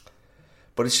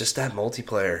 But it's just that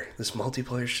multiplayer. This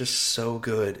multiplayer is just so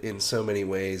good in so many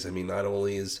ways. I mean, not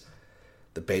only is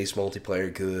the base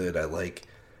multiplayer good, I like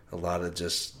a lot of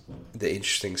just the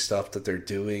interesting stuff that they're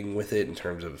doing with it in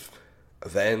terms of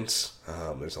events.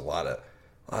 There's a lot of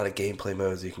gameplay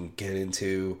modes you can get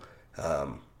into.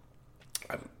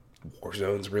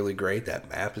 Warzone's really great. That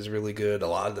map is really good. A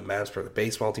lot of the maps for the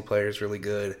base multiplayer is really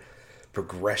good.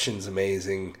 Progression's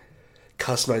amazing.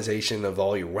 Customization of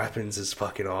all your weapons is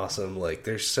fucking awesome. Like,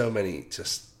 there's so many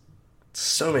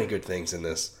good things in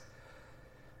this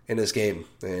game.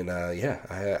 And I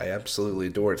absolutely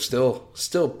adore it.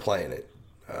 Still playing it.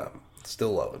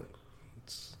 Still loving it.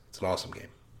 It's an awesome game.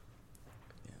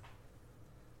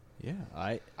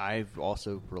 Yeah, I've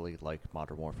also really liked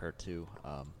Modern Warfare 2.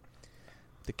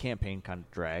 The campaign kind of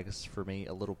drags for me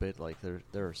a little bit. Like, there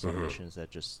are some missions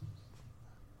that just,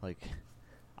 like,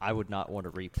 I would not want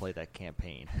to replay that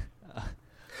campaign.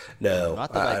 No,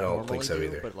 not that I don't think so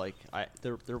either. But like,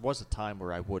 there was a time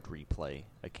where I would replay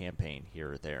a campaign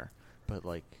here or there. But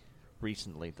like,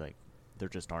 recently, like, there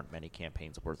just aren't many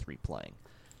campaigns worth replaying.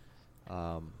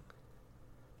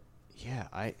 Yeah,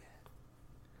 I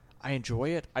enjoy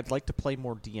it. I'd like to play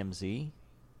more DMZ.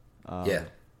 Yeah,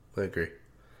 I agree.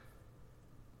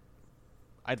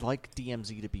 I'd like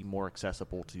DMZ to be more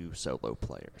accessible to solo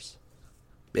players.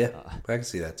 Yeah, I can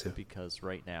see that too. Because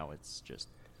right now it's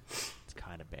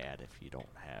kind of bad if you don't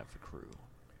have a crew.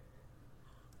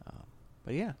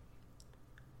 But yeah.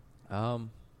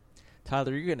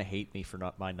 Tyler, you're going to hate me for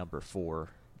not my number 4.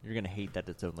 You're going to hate that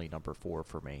it's only number 4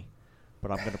 for me.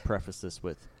 But I'm going to preface this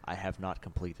with, I have not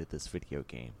completed this video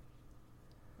game.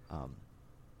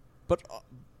 But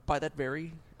by that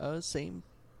very same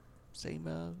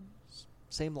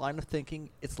line of thinking,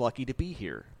 it's lucky to be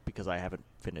here because I haven't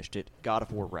finished it. God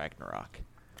of War Ragnarok.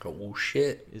 Oh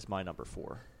shit! Is my number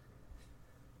 4.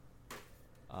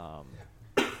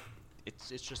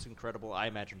 It's just incredible. I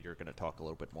imagine you're going to talk a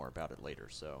little bit more about it later,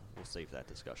 so we'll save that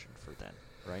discussion for then,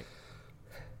 right?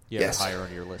 You have it higher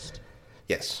on your list?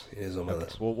 Yes, it is on my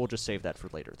list. We'll just save that for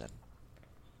later then.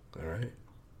 All right.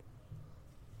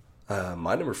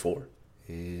 My number 4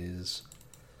 is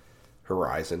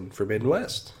Horizon Forbidden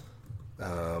West.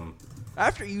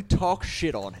 After you talk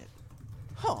shit on it.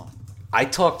 Huh. I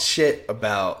talked shit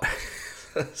about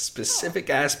a specific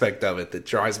aspect of it that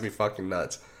drives me fucking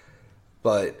nuts.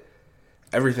 But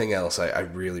everything else I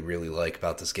really, really like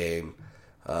about this game.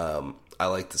 I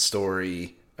like the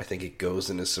story. I think it goes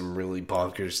into some really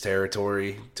bonkers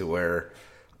territory to where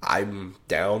I'm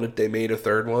down if they made a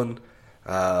third one.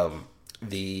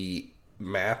 The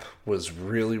map was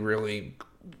really, really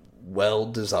well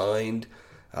designed.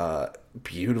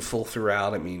 Beautiful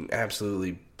throughout. I mean,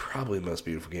 absolutely, probably the most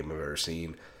beautiful game I've ever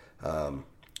seen.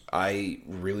 I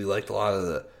really liked a lot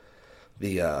of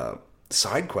the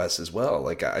side quests as well.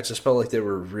 Like, I just felt like they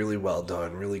were really well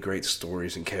done, really great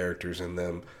stories and characters in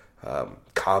them.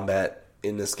 Combat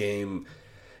in this game,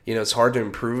 it's hard to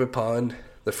improve upon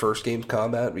the first game's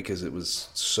combat because it was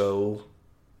so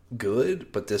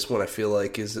good, but this one I feel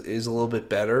like is a little bit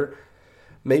better.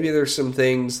 Maybe there's some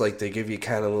things like they give you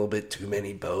kind of a little bit too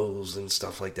many bows and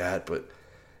stuff like that, but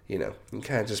you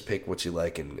kind of just pick what you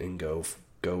like and go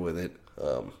with it.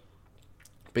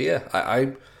 But yeah,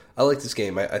 I like this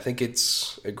game. I think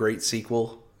it's a great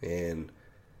sequel, and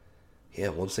yeah,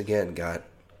 once again got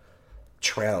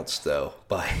trounced though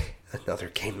by another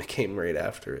game that came right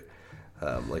after it,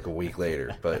 like a week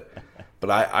later. But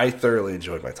I thoroughly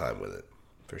enjoyed my time with it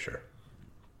for sure.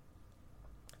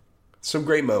 Some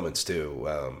great moments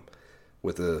too,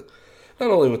 with not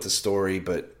only with the story,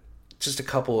 but just a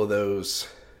couple of those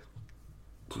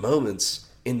moments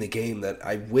in the game that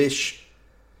I wish,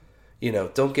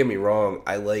 don't get me wrong,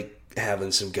 I like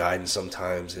having some guidance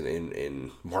sometimes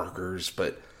in markers,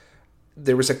 but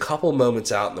there was a couple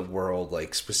moments out in the world,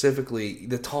 like specifically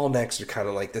the tall necks are kind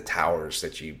of like the towers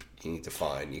that you need to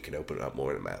find. You can open it up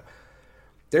more in the map.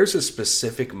 There's a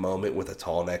specific moment with a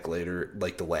tall neck later,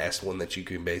 like the last one that you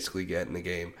can basically get in the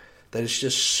game, that is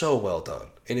just so well done.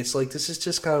 And it's like, this is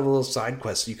just kind of a little side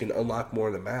quest so you can unlock more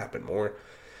of the map and more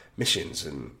missions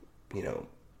and, you know,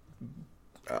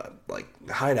 like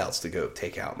hideouts to go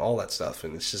take out and all that stuff.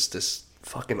 And it's just this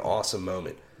fucking awesome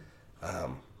moment that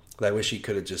I wish he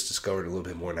could have just discovered a little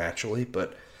bit more naturally.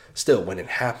 But still, when it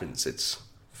happens, it's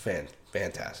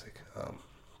fantastic.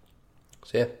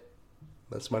 So yeah,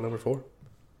 that's my number 4.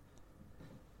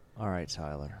 All right,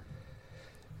 Tyler.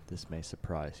 This may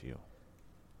surprise you,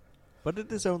 but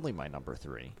it is only my number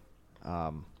 3.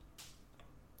 A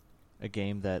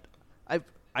game that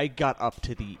I got up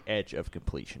to the edge of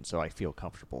completion, so I feel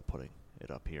comfortable putting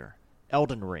it up here.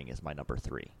 Elden Ring is my number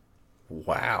 3.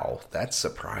 Wow, that's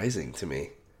surprising to me.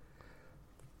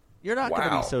 You're not going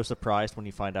to be so surprised when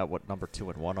you find out what number 2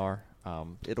 and 1 are.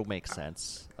 It'll make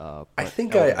sense. I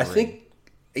think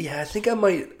I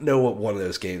might know what one of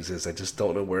those games is. I just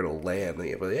don't know where it'll land.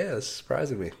 But yeah, it's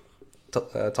surprising me.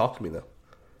 Talk to me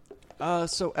though.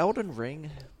 So Elden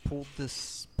Ring pulled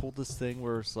this thing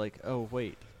where it's like, oh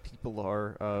wait, people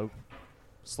are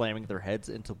slamming their heads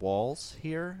into walls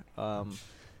here.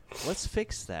 Let's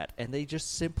fix that. And they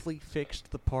just simply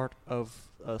fixed the part of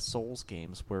Souls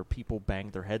games where people bang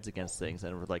their heads against things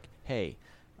and were like, hey,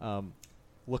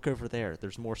 look over there.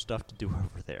 There's more stuff to do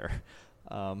over there.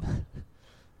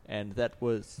 And that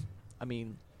was, I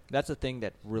mean, that's a thing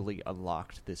that really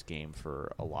unlocked this game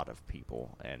for a lot of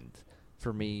people. And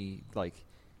for me, like,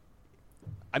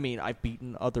 I mean, I've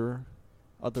beaten other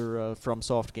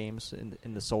FromSoft games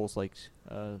in the Souls-like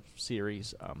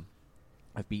series.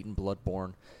 I've beaten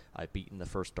Bloodborne. I've beaten the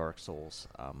first Dark Souls.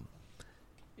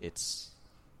 It's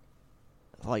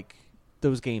like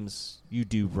those games, you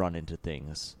do run into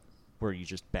things where you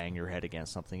just bang your head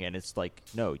against something, and it's like,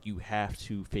 no, you have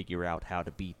to figure out how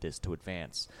to beat this to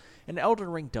advance. And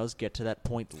Elden Ring does get to that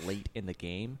point late in the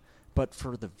game, but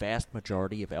for the vast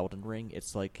majority of Elden Ring,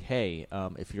 it's like, hey,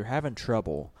 if you're having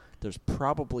trouble, there's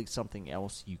probably something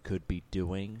else you could be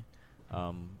doing.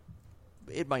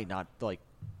 It might not, like,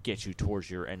 get you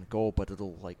towards your end goal, but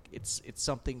it'll, like, it's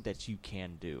something that you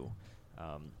can do.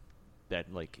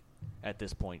 That, like, at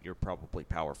this point, you're probably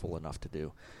powerful enough to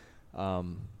do.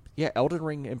 Yeah, Elden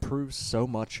Ring improves so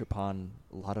much upon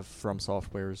a lot of From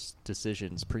Software's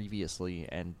decisions previously,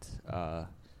 and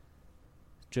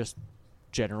just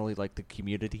generally, like, the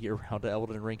community around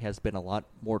Elden Ring has been a lot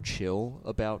more chill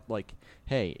about, like,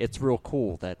 hey, it's real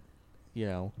cool that, you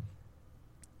know,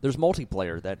 there's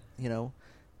multiplayer that, you know,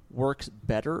 works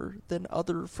better than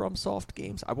other FromSoft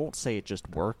games. I won't say it just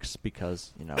works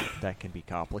because, you know, that can be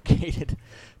complicated.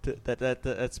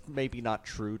 That's maybe not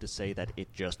true to say that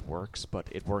it just works, but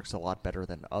it works a lot better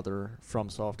than other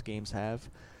FromSoft games have.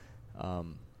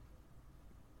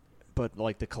 But,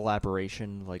 like, the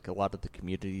collaboration, like, a lot of the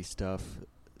community stuff,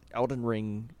 Elden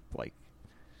Ring, like,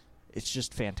 it's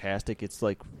just fantastic. It's,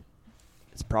 like,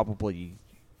 it's probably,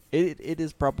 it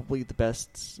is probably the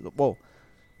best, well,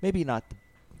 maybe not the,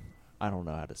 I don't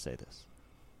know how to say this.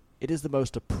 It is the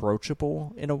most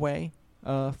approachable in a way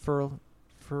for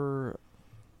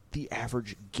the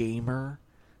average gamer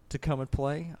to come and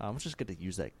play. I'm just going to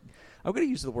use that. I'm going to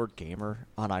use the word gamer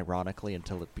unironically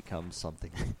until it becomes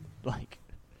something like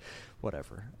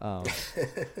whatever.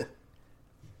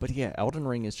 But yeah, Elden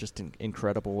Ring is just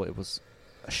incredible. It was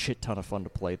a shit ton of fun to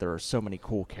play. There are so many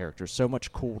cool characters, so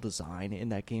much cool design in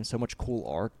that game, so much cool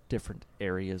art, different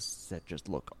areas that just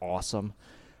look awesome.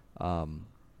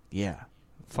 Yeah,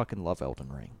 fucking love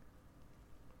Elden Ring.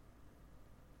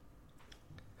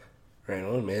 Right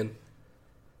on, man.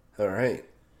 All right.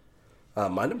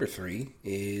 My number 3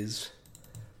 is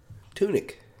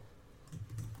Tunic.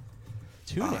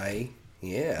 Tunic?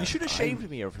 Yeah. You should have shamed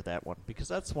me over that one, because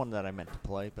that's one that I meant to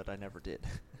play, but I never did.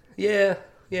 Yeah.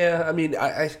 I mean,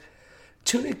 I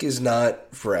Tunic is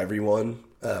not for everyone,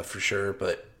 for sure,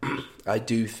 but I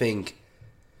do think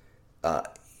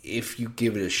if you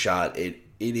give it a shot, it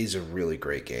is a really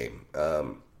great game.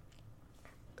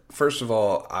 First of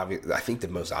all, I think the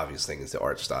most obvious thing is the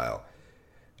art style.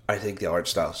 I think the art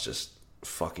style is just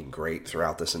fucking great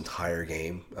throughout this entire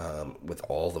game, with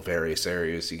all the various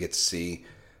areas you get to see.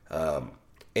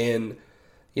 And,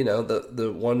 you know,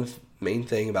 the one main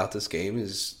thing about this game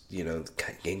is, you know, the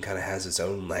game kind of has its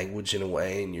own language in a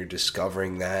way, and you're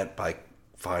discovering that by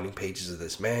finding pages of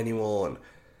this manual, and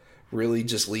really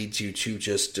just leads you to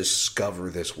just discover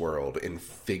this world and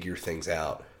figure things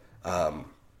out.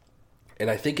 And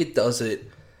I think it does it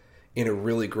in a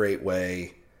really great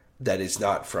way that is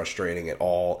not frustrating at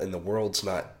all, and the world's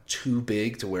not too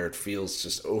big to where it feels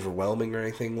just overwhelming or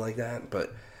anything like that,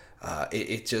 but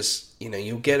it just, you know,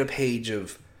 you'll get a page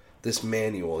of this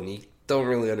manual and you don't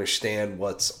really understand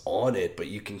what's on it, but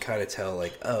you can kind of tell,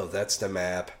 like, oh, that's the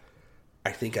map,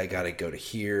 I think I gotta go to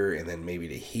here and then maybe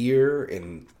to here,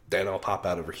 and then I'll pop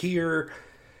out over here,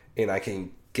 and I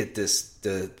can get this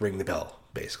to ring the bell,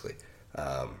 basically.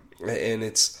 And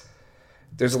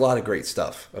there's a lot of great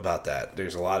stuff about that.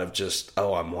 There's a lot of just,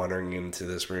 oh, I'm wandering into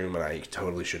this room and I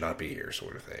totally should not be here,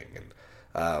 sort of thing.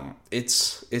 And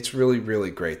it's really, really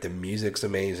great. The music's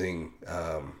amazing.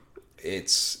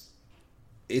 It's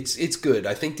good.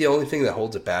 I think the only thing that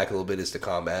holds it back a little bit is the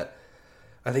combat.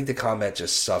 I think the combat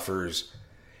just suffers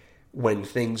when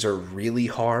things are really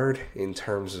hard in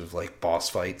terms of like boss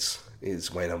fights,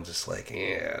 is when I'm just like,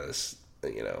 yeah, this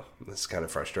is kind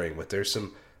of frustrating. But there's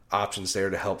some options there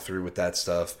to help through with that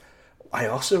stuff. I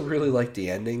also really like the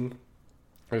ending.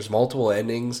 There's multiple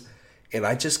endings, and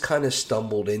I just kind of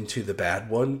stumbled into the bad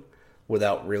one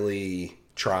without really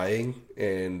trying,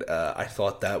 and I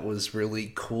thought that was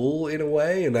really cool in a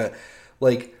way. And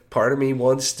like, part of me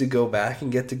wants to go back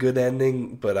and get the good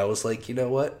ending, but I was like, you know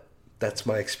what? That's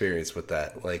my experience with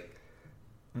that. Like,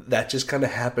 that just kind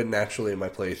of happened naturally in my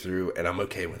playthrough, and I'm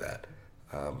okay with that.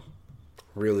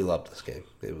 Really loved this game.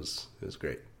 It was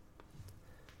great.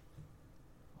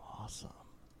 Awesome.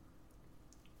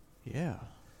 Yeah.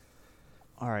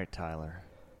 All right, Tyler.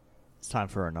 It's time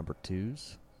for our number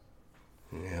twos.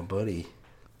 Yeah, buddy.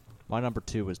 My number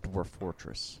 2 is Dwarf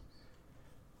Fortress.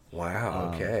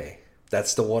 Wow, okay.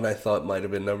 That's the one I thought might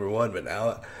have been number 1, but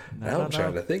now I'm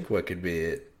trying to think what could be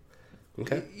it.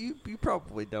 Okay. You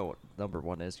probably know what number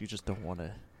 1 is. You just don't want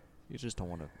to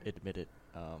admit it.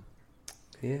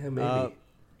 Yeah, maybe.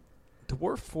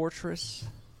 Dwarf Fortress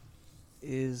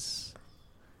is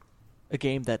a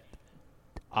game that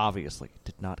obviously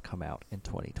did not come out in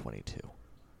 2022.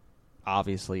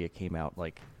 Obviously, it came out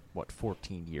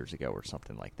 14 years ago or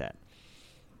something like that.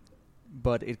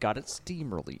 But it got its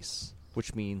Steam release,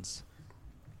 which means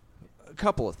a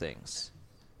couple of things.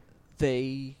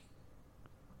 They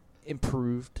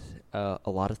improved a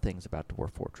lot of things about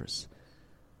Dwarf Fortress.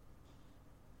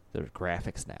 There are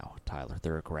graphics now, Tyler.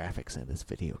 There are graphics in this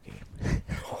video game.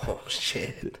 Oh,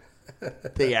 shit.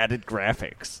 They added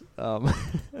graphics,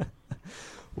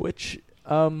 which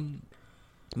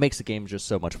makes the game just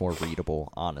so much more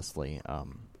readable, honestly.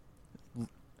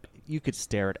 You could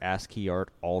stare at ASCII art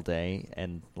all day,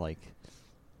 and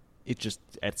it just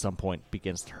at some point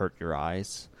begins to hurt your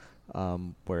eyes.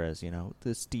 Whereas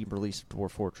the Steam release of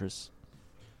Dwarf Fortress,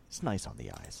 it's nice on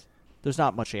the eyes. There's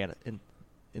not much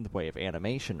in the way of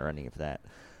animation or any of that,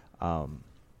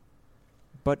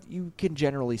 but you can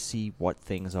generally see what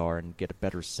things are and get a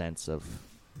better sense of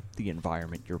the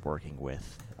environment you're working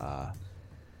with.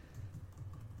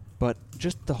 But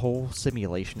just the whole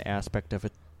simulation aspect of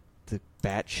it, the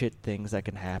batshit things that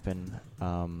can happen.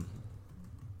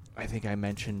 I think I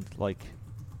mentioned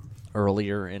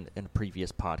earlier in a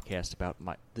previous podcast about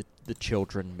the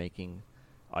children making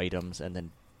items and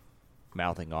then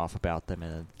mouthing off about them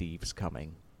and then thieves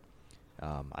coming.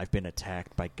 I've been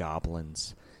attacked by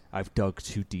goblins. I've dug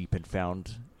too deep and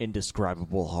found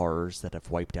indescribable horrors that have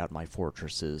wiped out my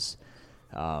fortresses.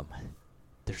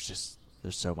 There's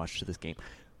so much to this game.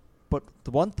 But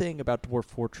the one thing about Dwarf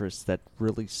Fortress that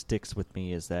really sticks with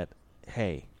me is that,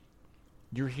 hey,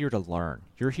 you're here to learn.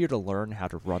 You're here to learn how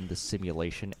to run this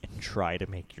simulation and try to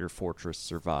make your fortress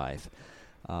survive.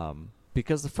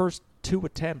 Because the first 2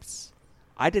 attempts,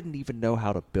 I didn't even know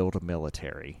how to build a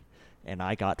military, and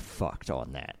I got fucked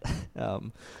on that.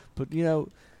 But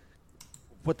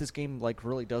what this game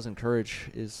really does encourage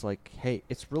is hey,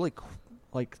 it's really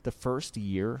the first 2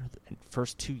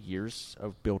 years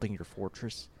of building your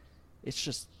fortress. It's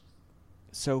just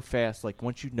so fast.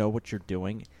 Once you know what you're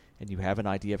doing and you have an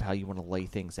idea of how you want to lay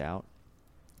things out,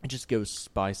 it just goes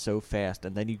by so fast.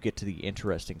 And then you get to the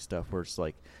interesting stuff where it's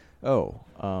the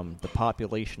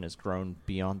population has grown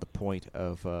beyond the point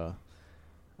of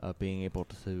being able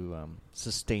to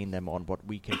sustain them on what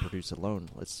we can produce alone.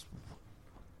 Let's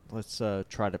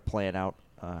try to plan out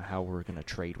how we're going to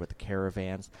trade with the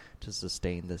caravans to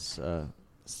sustain this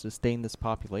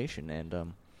population.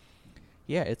 And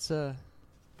yeah, it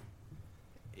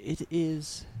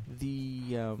is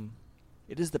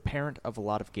the parent of a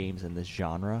lot of games in this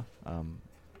genre.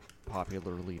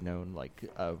 Popularly known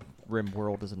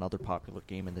RimWorld is another popular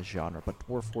game in this genre, but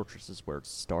Dwarf Fortress is where it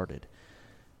started.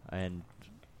 And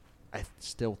I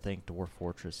still think Dwarf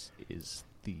Fortress is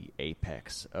the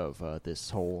apex of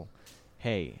this whole,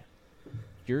 hey,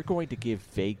 you're going to give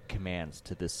vague commands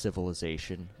to this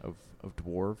civilization of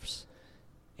dwarves,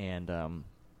 and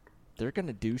they're going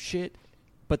to do shit,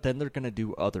 but then they're going to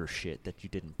do other shit that you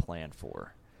didn't plan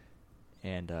for.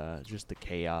 And just the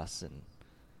chaos and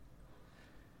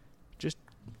just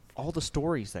all the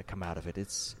stories that come out of it,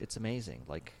 it's amazing.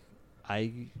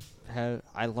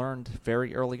 I learned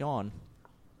very early on,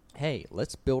 hey,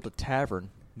 let's build a tavern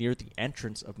near the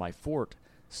entrance of my fort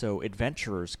so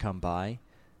adventurers come by,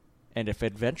 and if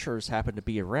adventurers happen to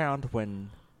be around when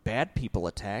bad people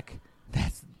attack,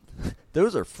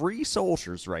 those are free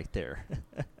soldiers right there.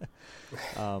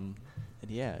 And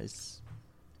yeah, it's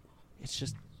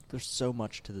just, there's so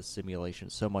much to the simulation,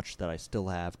 so much that I still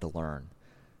have to learn.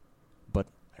 But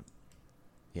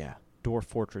yeah, Dwarf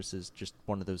Fortress is just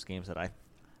one of those games that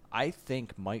I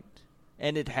think might,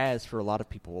 and it has for a lot of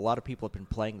people. A lot of people have been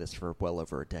playing this for well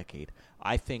over a decade.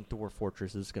 I think Dwarf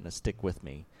Fortress is going to stick with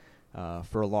me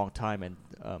for a long time. And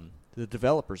the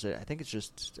developers, I think it's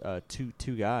just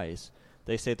two guys.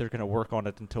 They say they're going to work on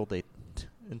it until the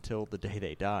day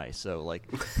they die. So,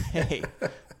 like, hey,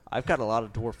 I've got a lot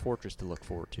of Dwarf Fortress to look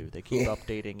forward to. They keep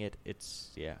updating it.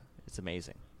 It's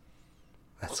amazing.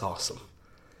 That's awesome.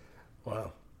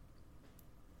 Wow.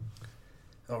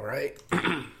 All right.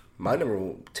 My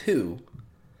number 2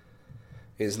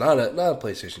 is not a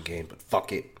PlayStation game, but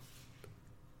fuck it.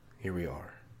 Here we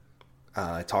are.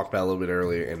 I talked about it a little bit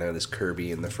earlier, and that is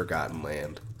Kirby in the Forgotten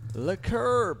Land. Le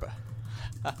Curb.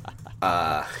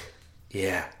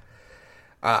 Yeah.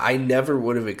 I never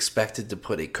would have expected to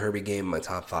put a Kirby game in my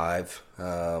top 5,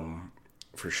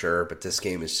 for sure. But this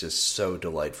game is just so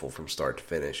delightful from start to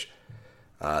finish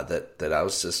that I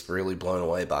was just really blown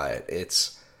away by it.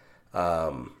 It's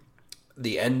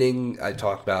the ending I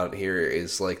talk about here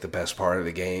is like the best part of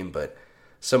the game, but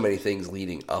so many things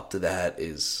leading up to that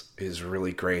is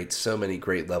really great. So many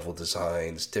great level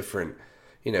designs, different,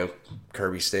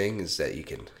 Kirby's thing is that you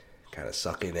can kind of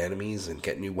suck in enemies and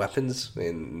get new weapons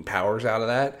and powers out of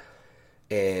that.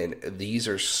 And these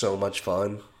are so much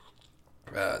fun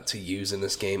to use in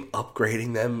this game.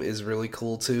 Upgrading them is really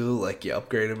cool too. Like, you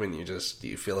upgrade them and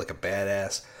you feel like a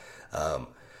badass.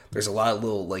 There's a lot of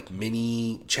little like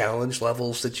mini challenge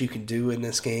levels that you can do in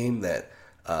this game that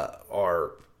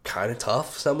are kind of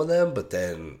tough, some of them, but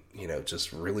then,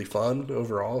 just really fun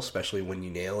overall, especially when you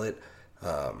nail it.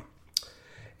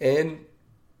 And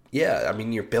yeah, I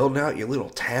mean, you're building out your little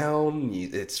town.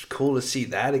 It's cool to see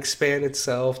that expand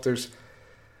itself. There's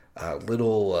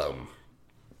little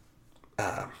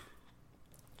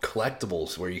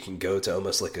collectibles where you can go to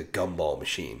almost like a gumball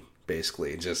machine,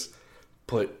 basically, and just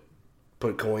put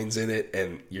coins in it,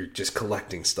 and you're just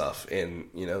collecting stuff. And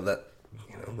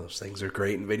those things are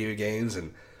great in video games,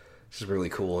 and it's just really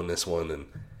cool in this one. And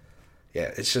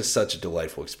yeah, it's just such a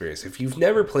delightful experience. If you've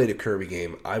never played a Kirby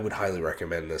game, I would highly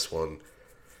recommend this one.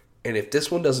 And if this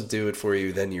one doesn't do it for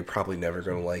you, then you're probably never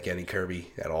going to like any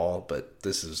Kirby at all. But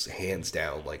this is hands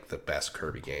down like the best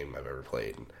Kirby game I've ever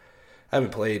played. And I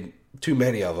haven't played too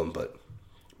many of them, but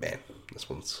man, this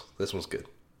one's good.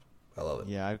 I love it.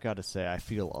 Yeah, I've got to say, I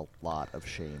feel a lot of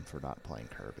shame for not playing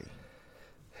Kirby.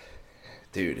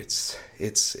 Dude, it's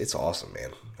awesome, man.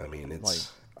 I mean,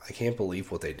 I can't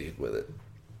believe what they did with it.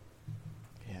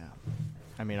 Yeah.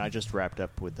 I mean, I just wrapped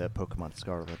up with Pokemon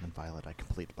Scarlet and Violet. I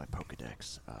completed my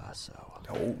Pokedex, so...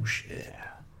 Oh, shit. Yeah.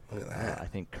 Look at that. I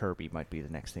think Kirby might be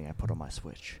the next thing I put on my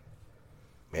Switch.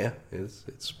 Yeah,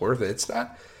 it's worth it. It's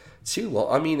not too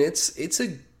long. I mean, it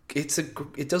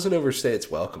doesn't overstay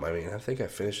its welcome. I mean, I think I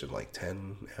finished in like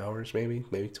 10 hours, maybe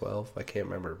 12. I can't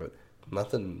remember, but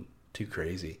nothing too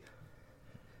crazy.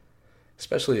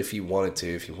 Especially if you wanted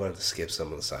to skip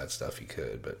some of the side stuff, you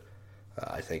could. But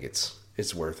I think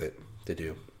it's worth it to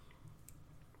do.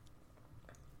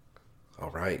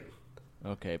 All right.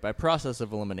 Okay, by process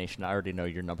of elimination, I already know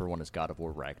your number 1 is God of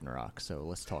War Ragnarok, so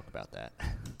let's talk about that.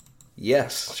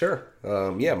 Yes, sure.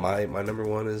 Yeah, my number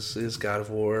 1 is God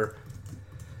of War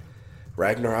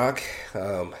Ragnarok.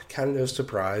 Kind of no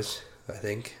surprise, I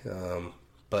think.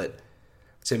 But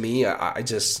to me, I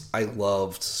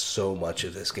loved so much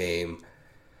of this game.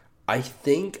 I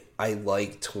think I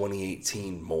like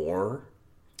 2018 more,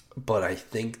 but I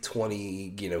think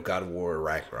God of War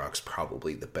Ragnarok's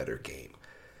probably the better game.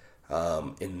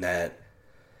 In that,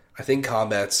 I think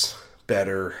combat's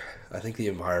better. I think the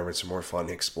environments are more fun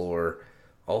to explore,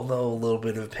 although a little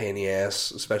bit of a pain in the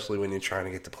ass, especially when you're trying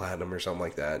to get to platinum or something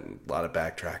like that, and a lot of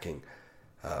backtracking.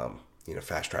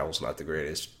 Fast travel's not the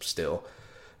greatest still.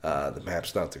 The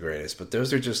map's not the greatest, but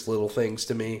those are just little things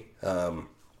to me.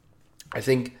 I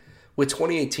think with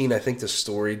 2018, I think the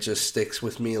story just sticks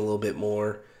with me a little bit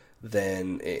more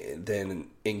than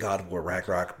in God of War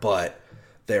Ragnarok, but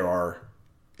there are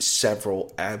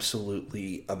several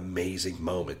absolutely amazing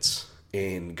moments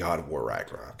in God of War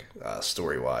Ragnarok,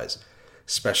 story-wise,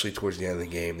 especially towards the end of the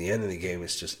game. The end of the game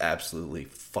is just absolutely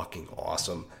fucking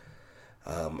awesome.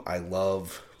 I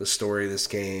love the story of this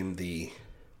game, the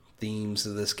themes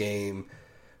of this game.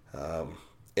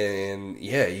 And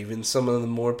yeah, even some of the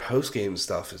more post game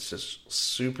stuff is just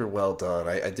super well done.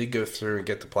 I did go through and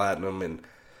get the platinum, and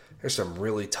there's some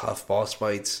really tough boss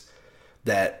fights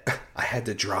that I had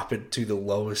to drop it to the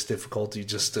lowest difficulty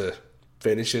just to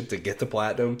finish it to get the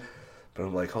platinum. But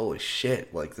I'm like, holy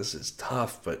shit, like this is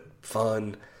tough but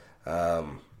fun.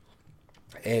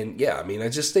 And yeah, I mean, I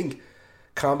just think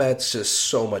combat's just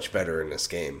so much better in this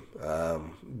game,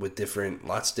 with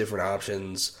lots of different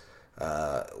options,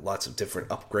 lots of different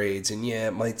upgrades, and yeah,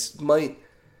 it might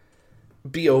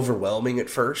be overwhelming at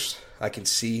first. I can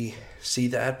see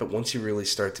that, but once you really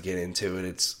start to get into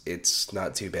it, it's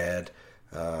not too bad.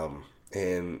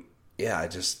 And yeah,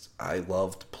 I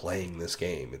loved playing this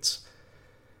game.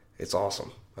 It's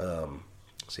awesome.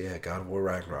 So yeah, God of War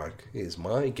Ragnarok is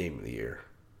my game of the year.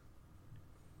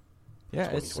 Yeah,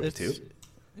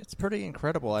 it's pretty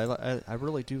incredible. I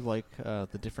really do like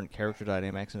the different character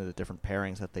dynamics and the different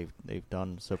pairings that they've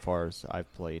done so far as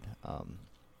I've played.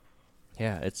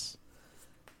 Yeah, it's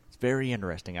very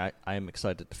interesting. I am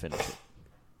excited to finish it.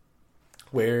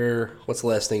 What's the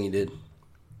last thing you did?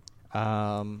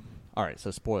 All right,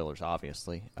 so spoilers,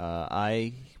 obviously.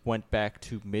 I went back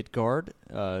to Midgard,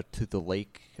 to the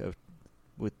lake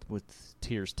with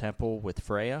Tyr's temple with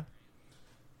Freya.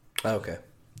 Oh, okay.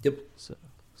 Yep.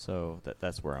 So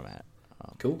that's where I'm at.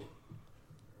 Cool.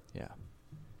 Yeah.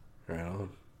 Right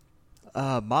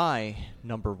on. My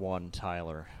number one,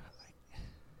 Tyler.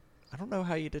 I don't know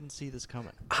how you didn't see this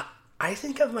coming. I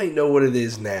think I might know what it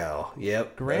is now.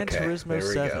 Yep. Gran Turismo there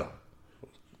we 7. Go.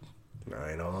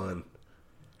 Right on.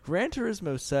 Gran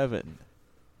Turismo 7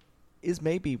 is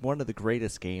maybe one of the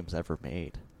greatest games ever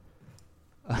made.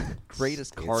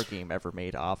 Greatest car game ever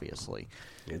made, obviously.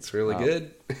 It's really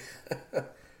good.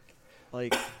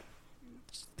 Like,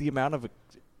 the amount of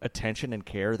attention and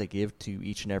care they give to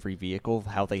each and every vehicle,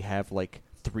 how they have, like,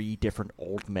 3 different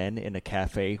old men in a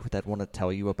cafe that want to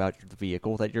tell you about the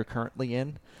vehicle that you're currently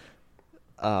in.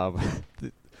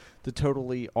 The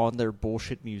totally on their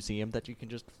bullshit museum that you can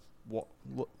just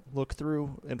look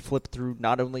through and flip through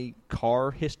not only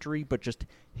car history, but just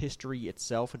history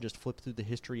itself and just flip through the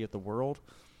history of the world.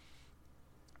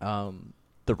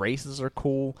 The races are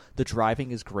cool. The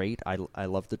driving is great. I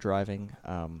love the driving.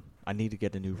 I need to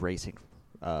get a new racing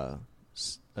a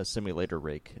simulator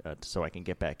rig so I can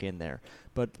get back in there.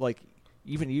 But like,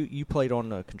 even you played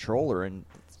on a controller, and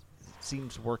it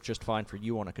seems to work just fine for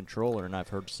you on a controller, and I've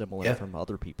heard similar from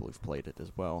other people who've played it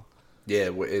as well. Yeah,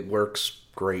 it works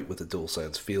great with the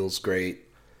DualSense. Feels great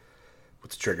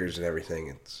with the triggers and everything.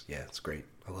 It's great.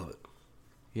 I love it.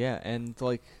 Yeah, and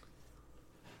I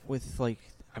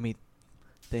mean,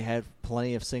 they have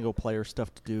plenty of single-player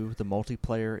stuff to do. The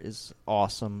multiplayer is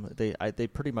awesome. They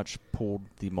pretty much pulled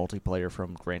the multiplayer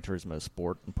from Gran Turismo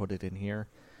Sport and put it in here,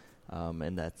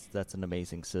 and that's an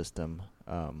amazing system.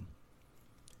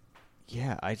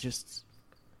 Yeah,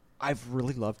 I've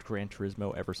really loved Gran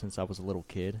Turismo ever since I was a little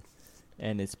kid,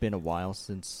 and it's been a while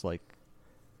since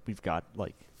we've got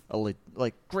Gran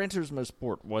Turismo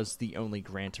Sport was the only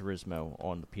Gran Turismo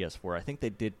on the PS4. I think they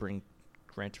did bring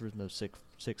Gran Turismo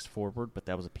 6 forward, but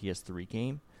that was a PS3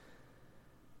 game.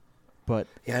 But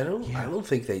yeah, I don't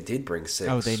think they did bring 6.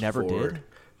 Oh, they never forward. did?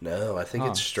 No, I think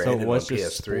it's stranded on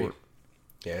PS3. Sport.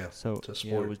 Yeah, so just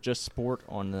it was just Sport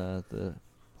on the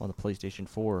PlayStation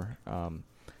 4.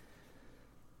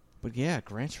 But yeah,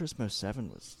 Gran Turismo 7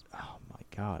 was, oh my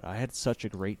god, I had such a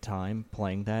great time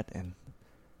playing that. And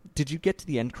did you get to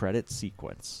the end credits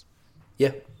sequence?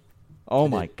 Yeah. Oh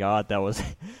my god, that was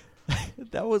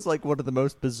that was like one of the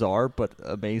most bizarre but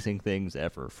amazing things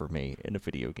ever for me in a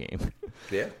video game.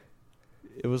 Yeah.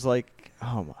 It was like,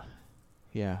 oh my,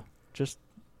 yeah, just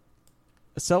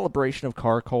a celebration of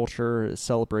car culture, a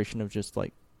celebration of just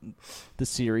like the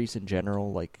series in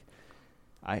general. Like,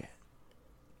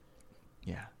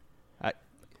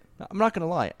 I'm not gonna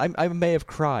lie, I may have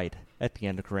cried at the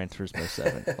end of Gran Turismo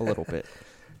 7 a little bit.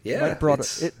 Yeah, that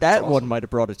awesome. one might have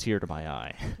brought a tear to my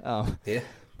eye. Yeah,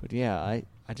 but yeah,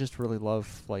 I just really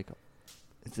love the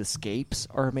escapes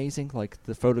are amazing. Like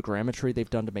the photogrammetry they've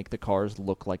done to make the cars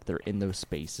look like they're in those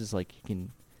spaces. Like you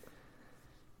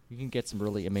can get some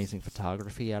really amazing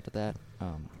photography out of that.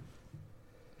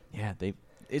 Yeah,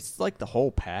 it's like the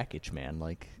whole package, man.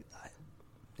 Like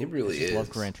it really is. I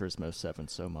love Gran Turismo 7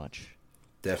 so much.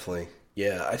 Definitely.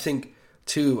 Yeah, I think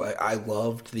too. I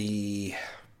loved the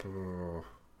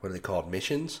what are they called?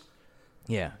 Missions.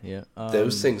 Yeah.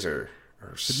 Those things are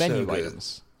the so menu good.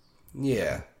 items.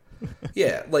 Yeah.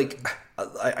 Yeah, like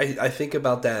I think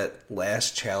about that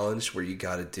last challenge where you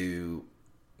got to do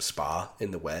Spa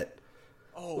in the wet.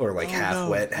 or like half no.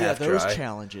 wet, half dry. Yeah, those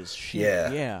challenges. Shit.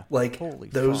 Yeah. Like Holy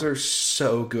those fuck. are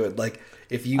so good. Like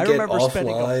if you I get remember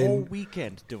spending a offline, whole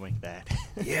weekend doing that.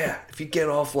 yeah, if you get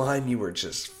offline, you were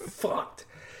just fucked.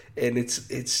 And it's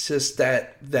just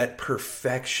that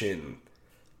perfection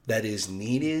that is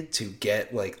needed to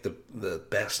get like the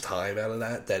best time out of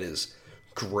that is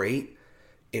great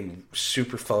and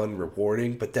super fun,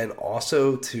 rewarding, but then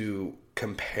also to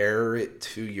compare it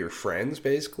to your friends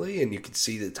basically, and you can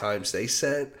see the times they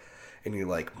set, and you're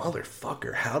like,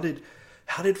 motherfucker, how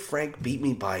did Frank beat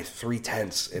me by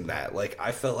 3/10 in that? Like,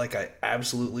 I felt like I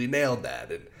absolutely nailed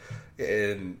that,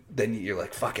 and then you're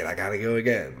like, fuck it, I gotta go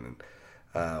again.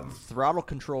 Throttle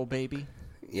control, baby.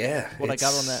 Yeah, What I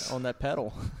got on that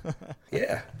pedal.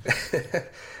 Yeah,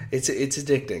 it's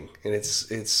addicting, and it's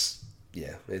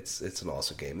an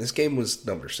awesome game. This game was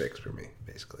number 6 for me,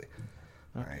 basically.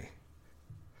 Okay.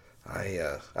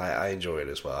 I enjoy it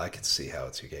as well. I could see how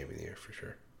it's your game of the year for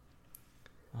sure.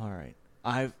 All right.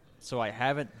 I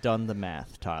haven't done the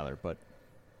math, Tyler, but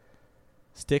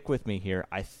stick with me here.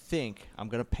 I think I'm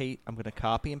gonna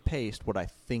copy and paste what I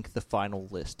think the final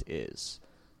list is.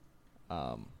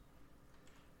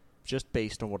 Just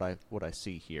based on what I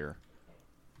see here.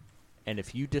 And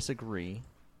if you disagree,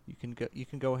 you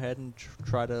can go ahead and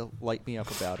try to light me up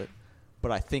about it.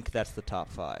 But I think that's the top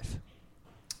 5.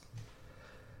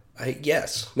 I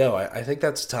think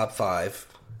that's top 5.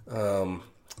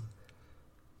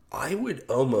 I would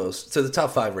almost... So the top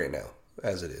 5 right now,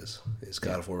 as it is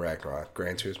God of War Ragnarok,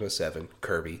 Gran Turismo 7,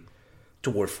 Kirby,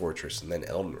 Dwarf Fortress, and then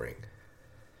Elden Ring.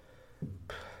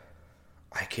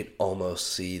 I could almost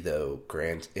see, though,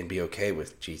 and be okay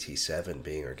with GT7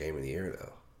 being our game of the year,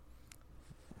 though.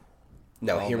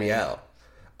 Now, hear me out.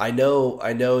 I know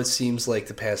it seems like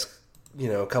the past,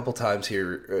 a couple times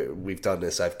here we've done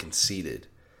this, I've conceded.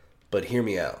 But hear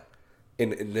me out.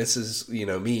 And this is,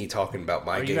 me talking about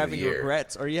my game of the year.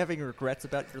 Are you having regrets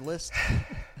about your list?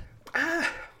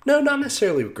 No, not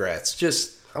necessarily regrets.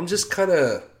 I'm just kind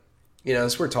of,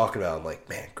 as we're talking about, I'm like,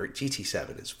 man,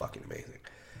 GT7 is fucking amazing.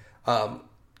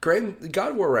 God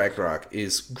of War Ragnarok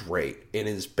is great and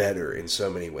is better in so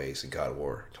many ways than God of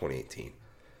War 2018.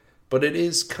 But it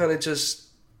is kind of just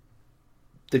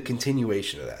the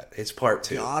continuation of that. It's part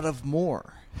 2. God of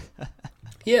more.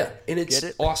 Yeah, and it's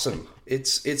awesome.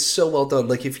 It's so well done.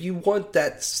 Like, if you want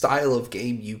that style of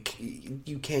game, you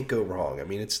can't go wrong. I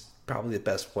mean, it's probably the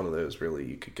best one of those, really,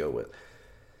 you could go with.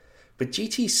 But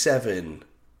GT7,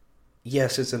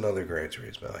 yes, it's another Gran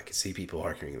Turismo. I can see people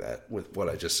arguing that with what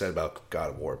I just said about God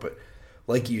of War. But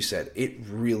like you said, it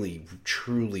really,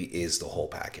 truly is the whole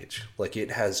package. Like,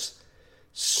 it has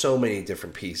so many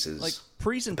different pieces. Like,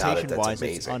 presentation-wise,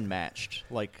 it's unmatched.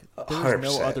 Like, there's 100%.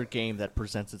 no other game that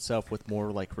presents itself with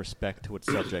more, like, respect to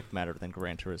its subject matter than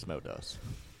Gran Turismo does.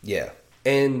 Yeah.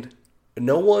 And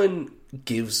no one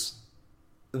gives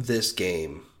this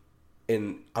game,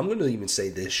 and I'm going to even say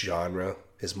this genre,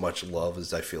 as much love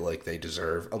as I feel like they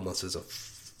deserve, unless it's a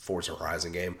Forza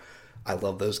Horizon game. I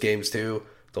love those games, too.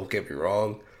 Don't get me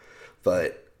wrong.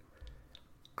 But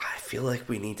I feel like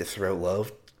we need to throw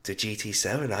love to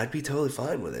GT7. I'd be totally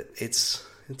fine with it. It's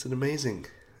an amazing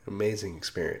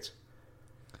experience.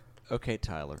 Okay,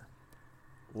 Tyler.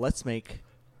 Let's make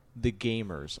the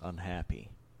gamers unhappy.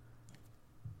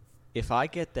 If I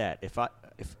get that, if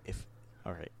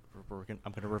all right,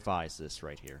 I'm gonna revise this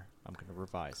right here. I'm gonna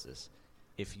revise this.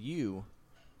 If you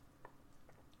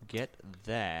get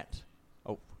that,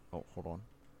 oh, hold on,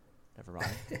 never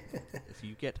mind. If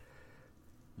you get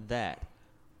that,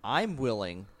 I'm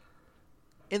willing,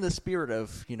 in the spirit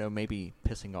of, maybe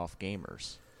pissing off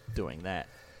gamers, doing that.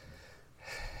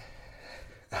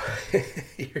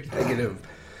 You're thinking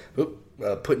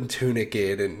of putting Tunic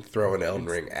in and throwing Elden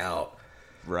Ring out.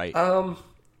 Right.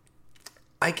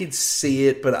 I could see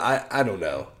it, but I don't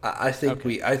know. I think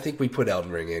we put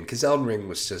Elden Ring in because Elden Ring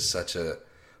was just such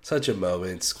a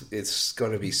moment. It's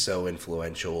going to be so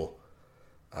influential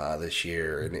this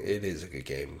year, and it is a good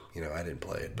game. I didn't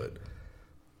play it, but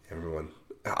everyone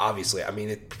obviously. I mean,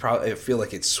 I feel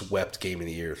like it swept Game of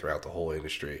the Year throughout the whole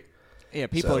industry. Yeah,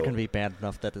 people are going to be bad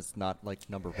enough that it's not like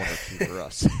number 1 or 2 for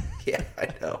us. Yeah,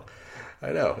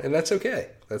 I know, and that's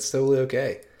okay. That's totally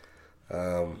okay.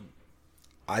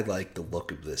 I like the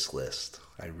look of this list.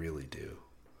 I really do.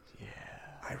 Yeah.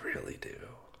 I really do.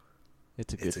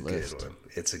 It's a good list. Good one.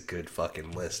 It's a good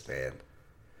fucking list, man.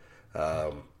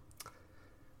 All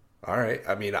right.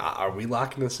 I mean, are we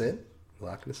locking this in?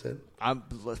 I'm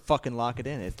fucking lock it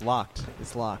in. It's locked.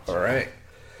 All right.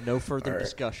 No further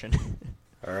discussion.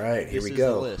 All right. Here we This go.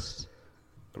 is the list.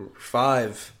 Number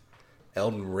 5,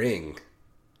 Elden Ring.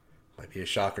 Might be a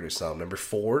shocker to some. Number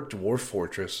 4, Dwarf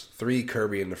Fortress. 3,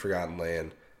 Kirby and the Forgotten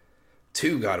Land.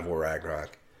 2, God of War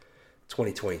Ragnarok.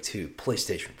 2022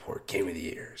 PlayStation Report Game of the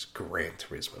Year is Gran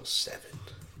Turismo 7.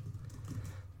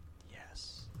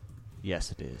 Yes.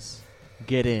 Yes, it is.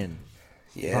 Get in.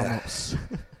 Yeah. Vamos.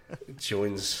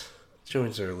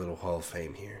 joins our little Hall of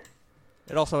Fame here.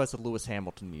 It also has the Lewis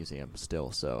Hamilton Museum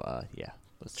still, so yeah.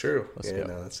 Let's go.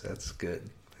 No, that's good.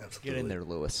 Absolutely. Get in there,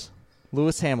 Lewis.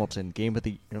 Lewis Hamilton, Game of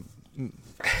the...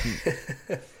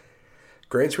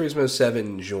 Gran Turismo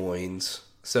 7 joins.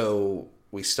 So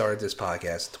we started this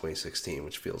podcast in 2016,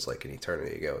 which feels like an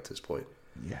eternity ago at this point.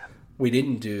 Yeah. We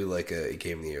didn't do like a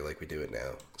Game of the Year like we do it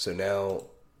now. So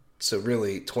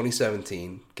really,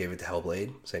 2017 gave it to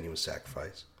Hellblade, Senua's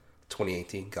Sacrifice.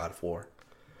 2018, God of War.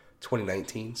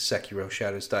 2019, Sekiro,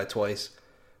 Shadows Die Twice.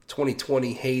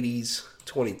 2020, Hades.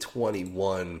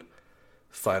 2021,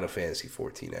 Final Fantasy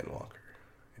 14 Endwalker.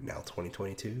 And now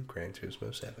 2022, Gran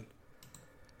Turismo 7.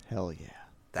 Hell yeah.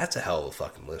 That's a hell of a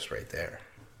fucking list right there.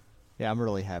 Yeah, I'm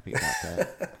really happy about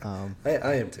that.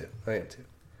 I am too.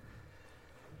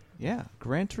 Yeah,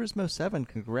 Gran Turismo 7,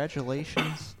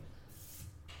 congratulations.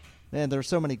 Man, there are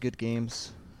so many good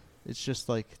games. It's just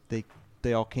like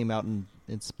they all came out in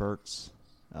spurts.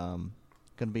 Going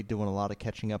to be doing a lot of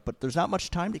catching up, but there's not much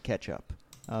time to catch up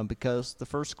because the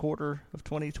first quarter of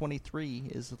 2023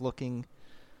 is looking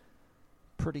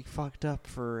pretty fucked up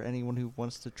for anyone who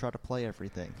wants to try to play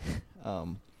everything.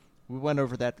 We went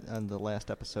over that on the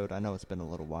last episode. I know it's been a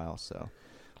little while, so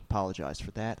apologize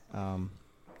for that.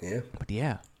 Yeah. But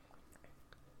yeah.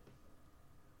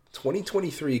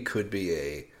 2023 could be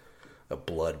a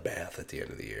bloodbath at the end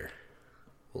of the year.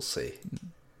 We'll see.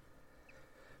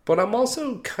 But I'm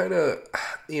also kind of,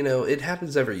 it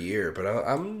happens every year, but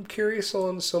I'm curious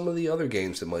on some of the other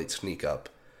games that might sneak up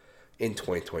in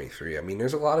 2023. I mean,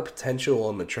 there's a lot of potential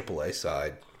on the AAA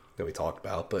side that we talked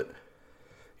about, but,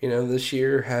 this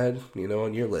year had,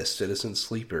 on your list, Citizen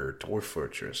Sleeper, Dwarf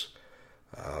Fortress.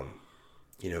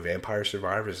 Vampire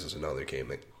Survivors is another game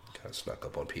that kind of snuck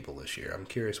up on people this year. I'm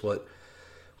curious what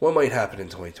might happen in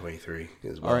 2023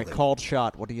 as well. All right, called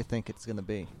shot. What do you think it's going to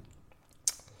be?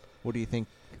 What do you think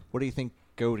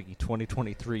GOTY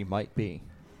 2023 might be?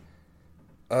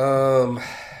 Because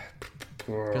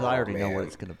I already know what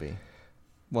it's going to be.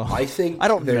 Well, I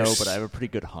don't know, but I have a pretty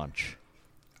good hunch.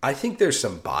 I think there's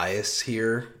some bias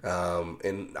here,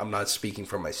 and I'm not speaking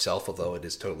for myself, although it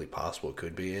is totally possible it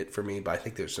could be it for me, but I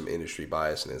think there's some industry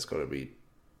bias, and it's going to be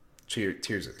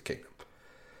Tears of the Kingdom.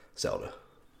 Zelda.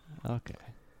 Okay.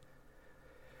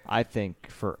 I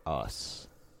think for us,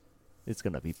 it's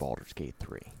going to be Baldur's Gate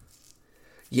 3.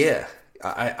 Yeah,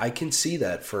 I can see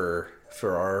that for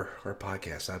our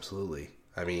podcast, absolutely.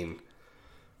 I mean,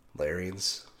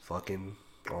 Larian's fucking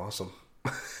awesome.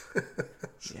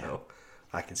 Yeah.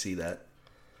 I can see that.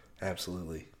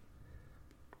 Absolutely.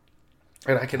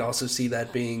 And I can also see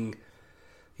that being,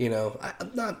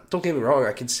 don't get me wrong,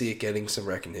 I can see it getting some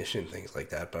recognition and things like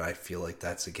that, but I feel like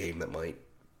that's a game that might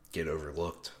get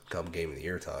overlooked come Game of the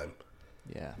Year time.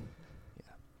 Yeah.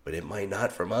 But it might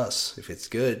not from us if it's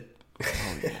good.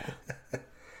 Oh, yeah.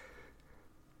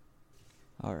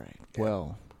 All right. Yeah.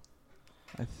 Well,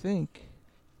 I think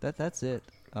that's it.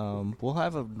 We'll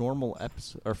have a normal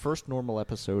episode, our first normal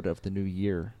episode of the new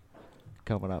year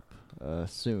coming up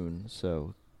soon,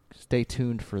 so stay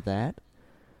tuned for that.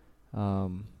 Yeah.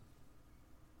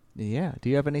 Do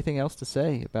you have anything else to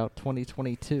say about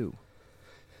 2022?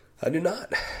 I do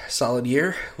not. Solid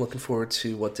year. Looking forward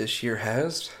to what this year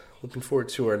has. Looking forward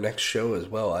to our next show as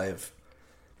well. I've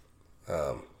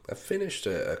finished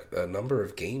a number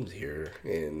of games here,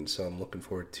 and so I'm looking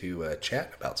forward to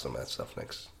chatting about some of that stuff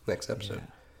next episode. Yeah.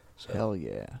 So. Hell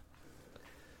yeah.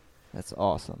 That's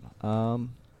awesome.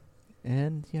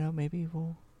 And,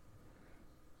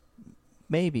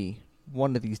 maybe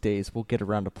one of these days we'll get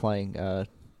around to playing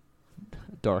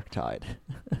Dark Tide.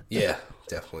 Yeah,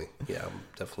 definitely. Yeah, I'm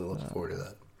definitely looking forward to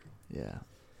that. Yeah.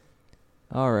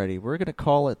 Alrighty, we're going to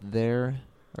call it there.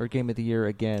 Our Game of the Year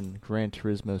again, Gran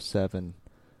Turismo 7,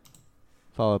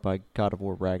 followed by God of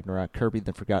War Ragnarok, Kirby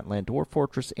the Forgotten Land, Dwarf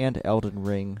Fortress, and Elden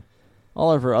Ring.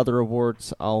 All of our other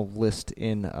awards I'll list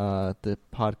in the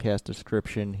podcast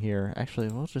description here. Actually,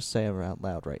 we'll just say them out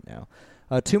loud right now.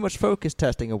 Too Much Focus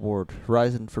Testing Award,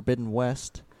 Horizon Forbidden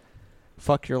West,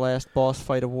 Fuck Your Last Boss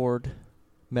Fight Award,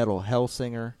 Metal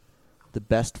Hellsinger, The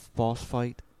Best Boss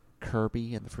Fight,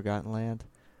 Kirby and the Forgotten Land,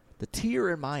 The Tear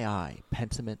in My Eye,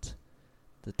 Pentiment,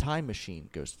 The Time Machine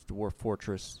goes to Dwarf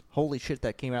Fortress, holy shit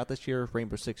that came out this year,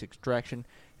 Rainbow Six Extraction,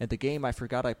 and the game I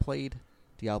forgot I played,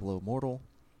 Diablo Immortal,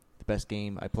 the best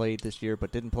game I played this year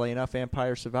but didn't play enough,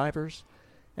 Vampire Survivors,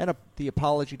 and the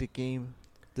apology to game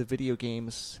the video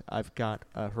games, I've got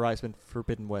Horizon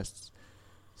Forbidden West,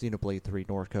 Xenoblade 3,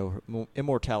 Norco,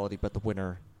 Immortality, but the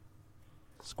winner,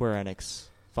 Square Enix,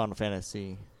 Final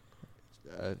Fantasy,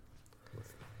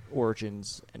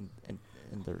 Origins,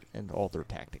 and all their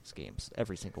tactics games.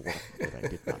 Every single one that I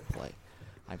did not play.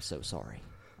 I'm so sorry.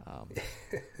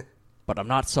 But I'm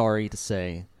not sorry to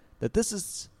say that this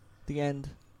is the end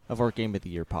of our Game of the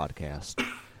Year podcast.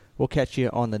 We'll catch you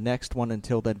on the next one.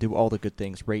 Until then, do all the good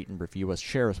things. Rate and review us.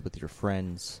 Share us with your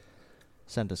friends.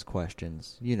 Send us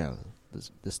questions. You know,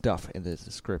 the stuff in the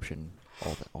description.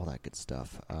 All that good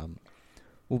stuff.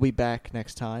 We'll be back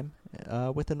next time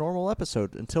with a normal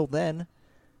episode. Until then,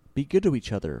 be good to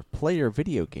each other. Play your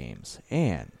video games.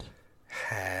 And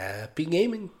happy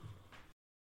gaming.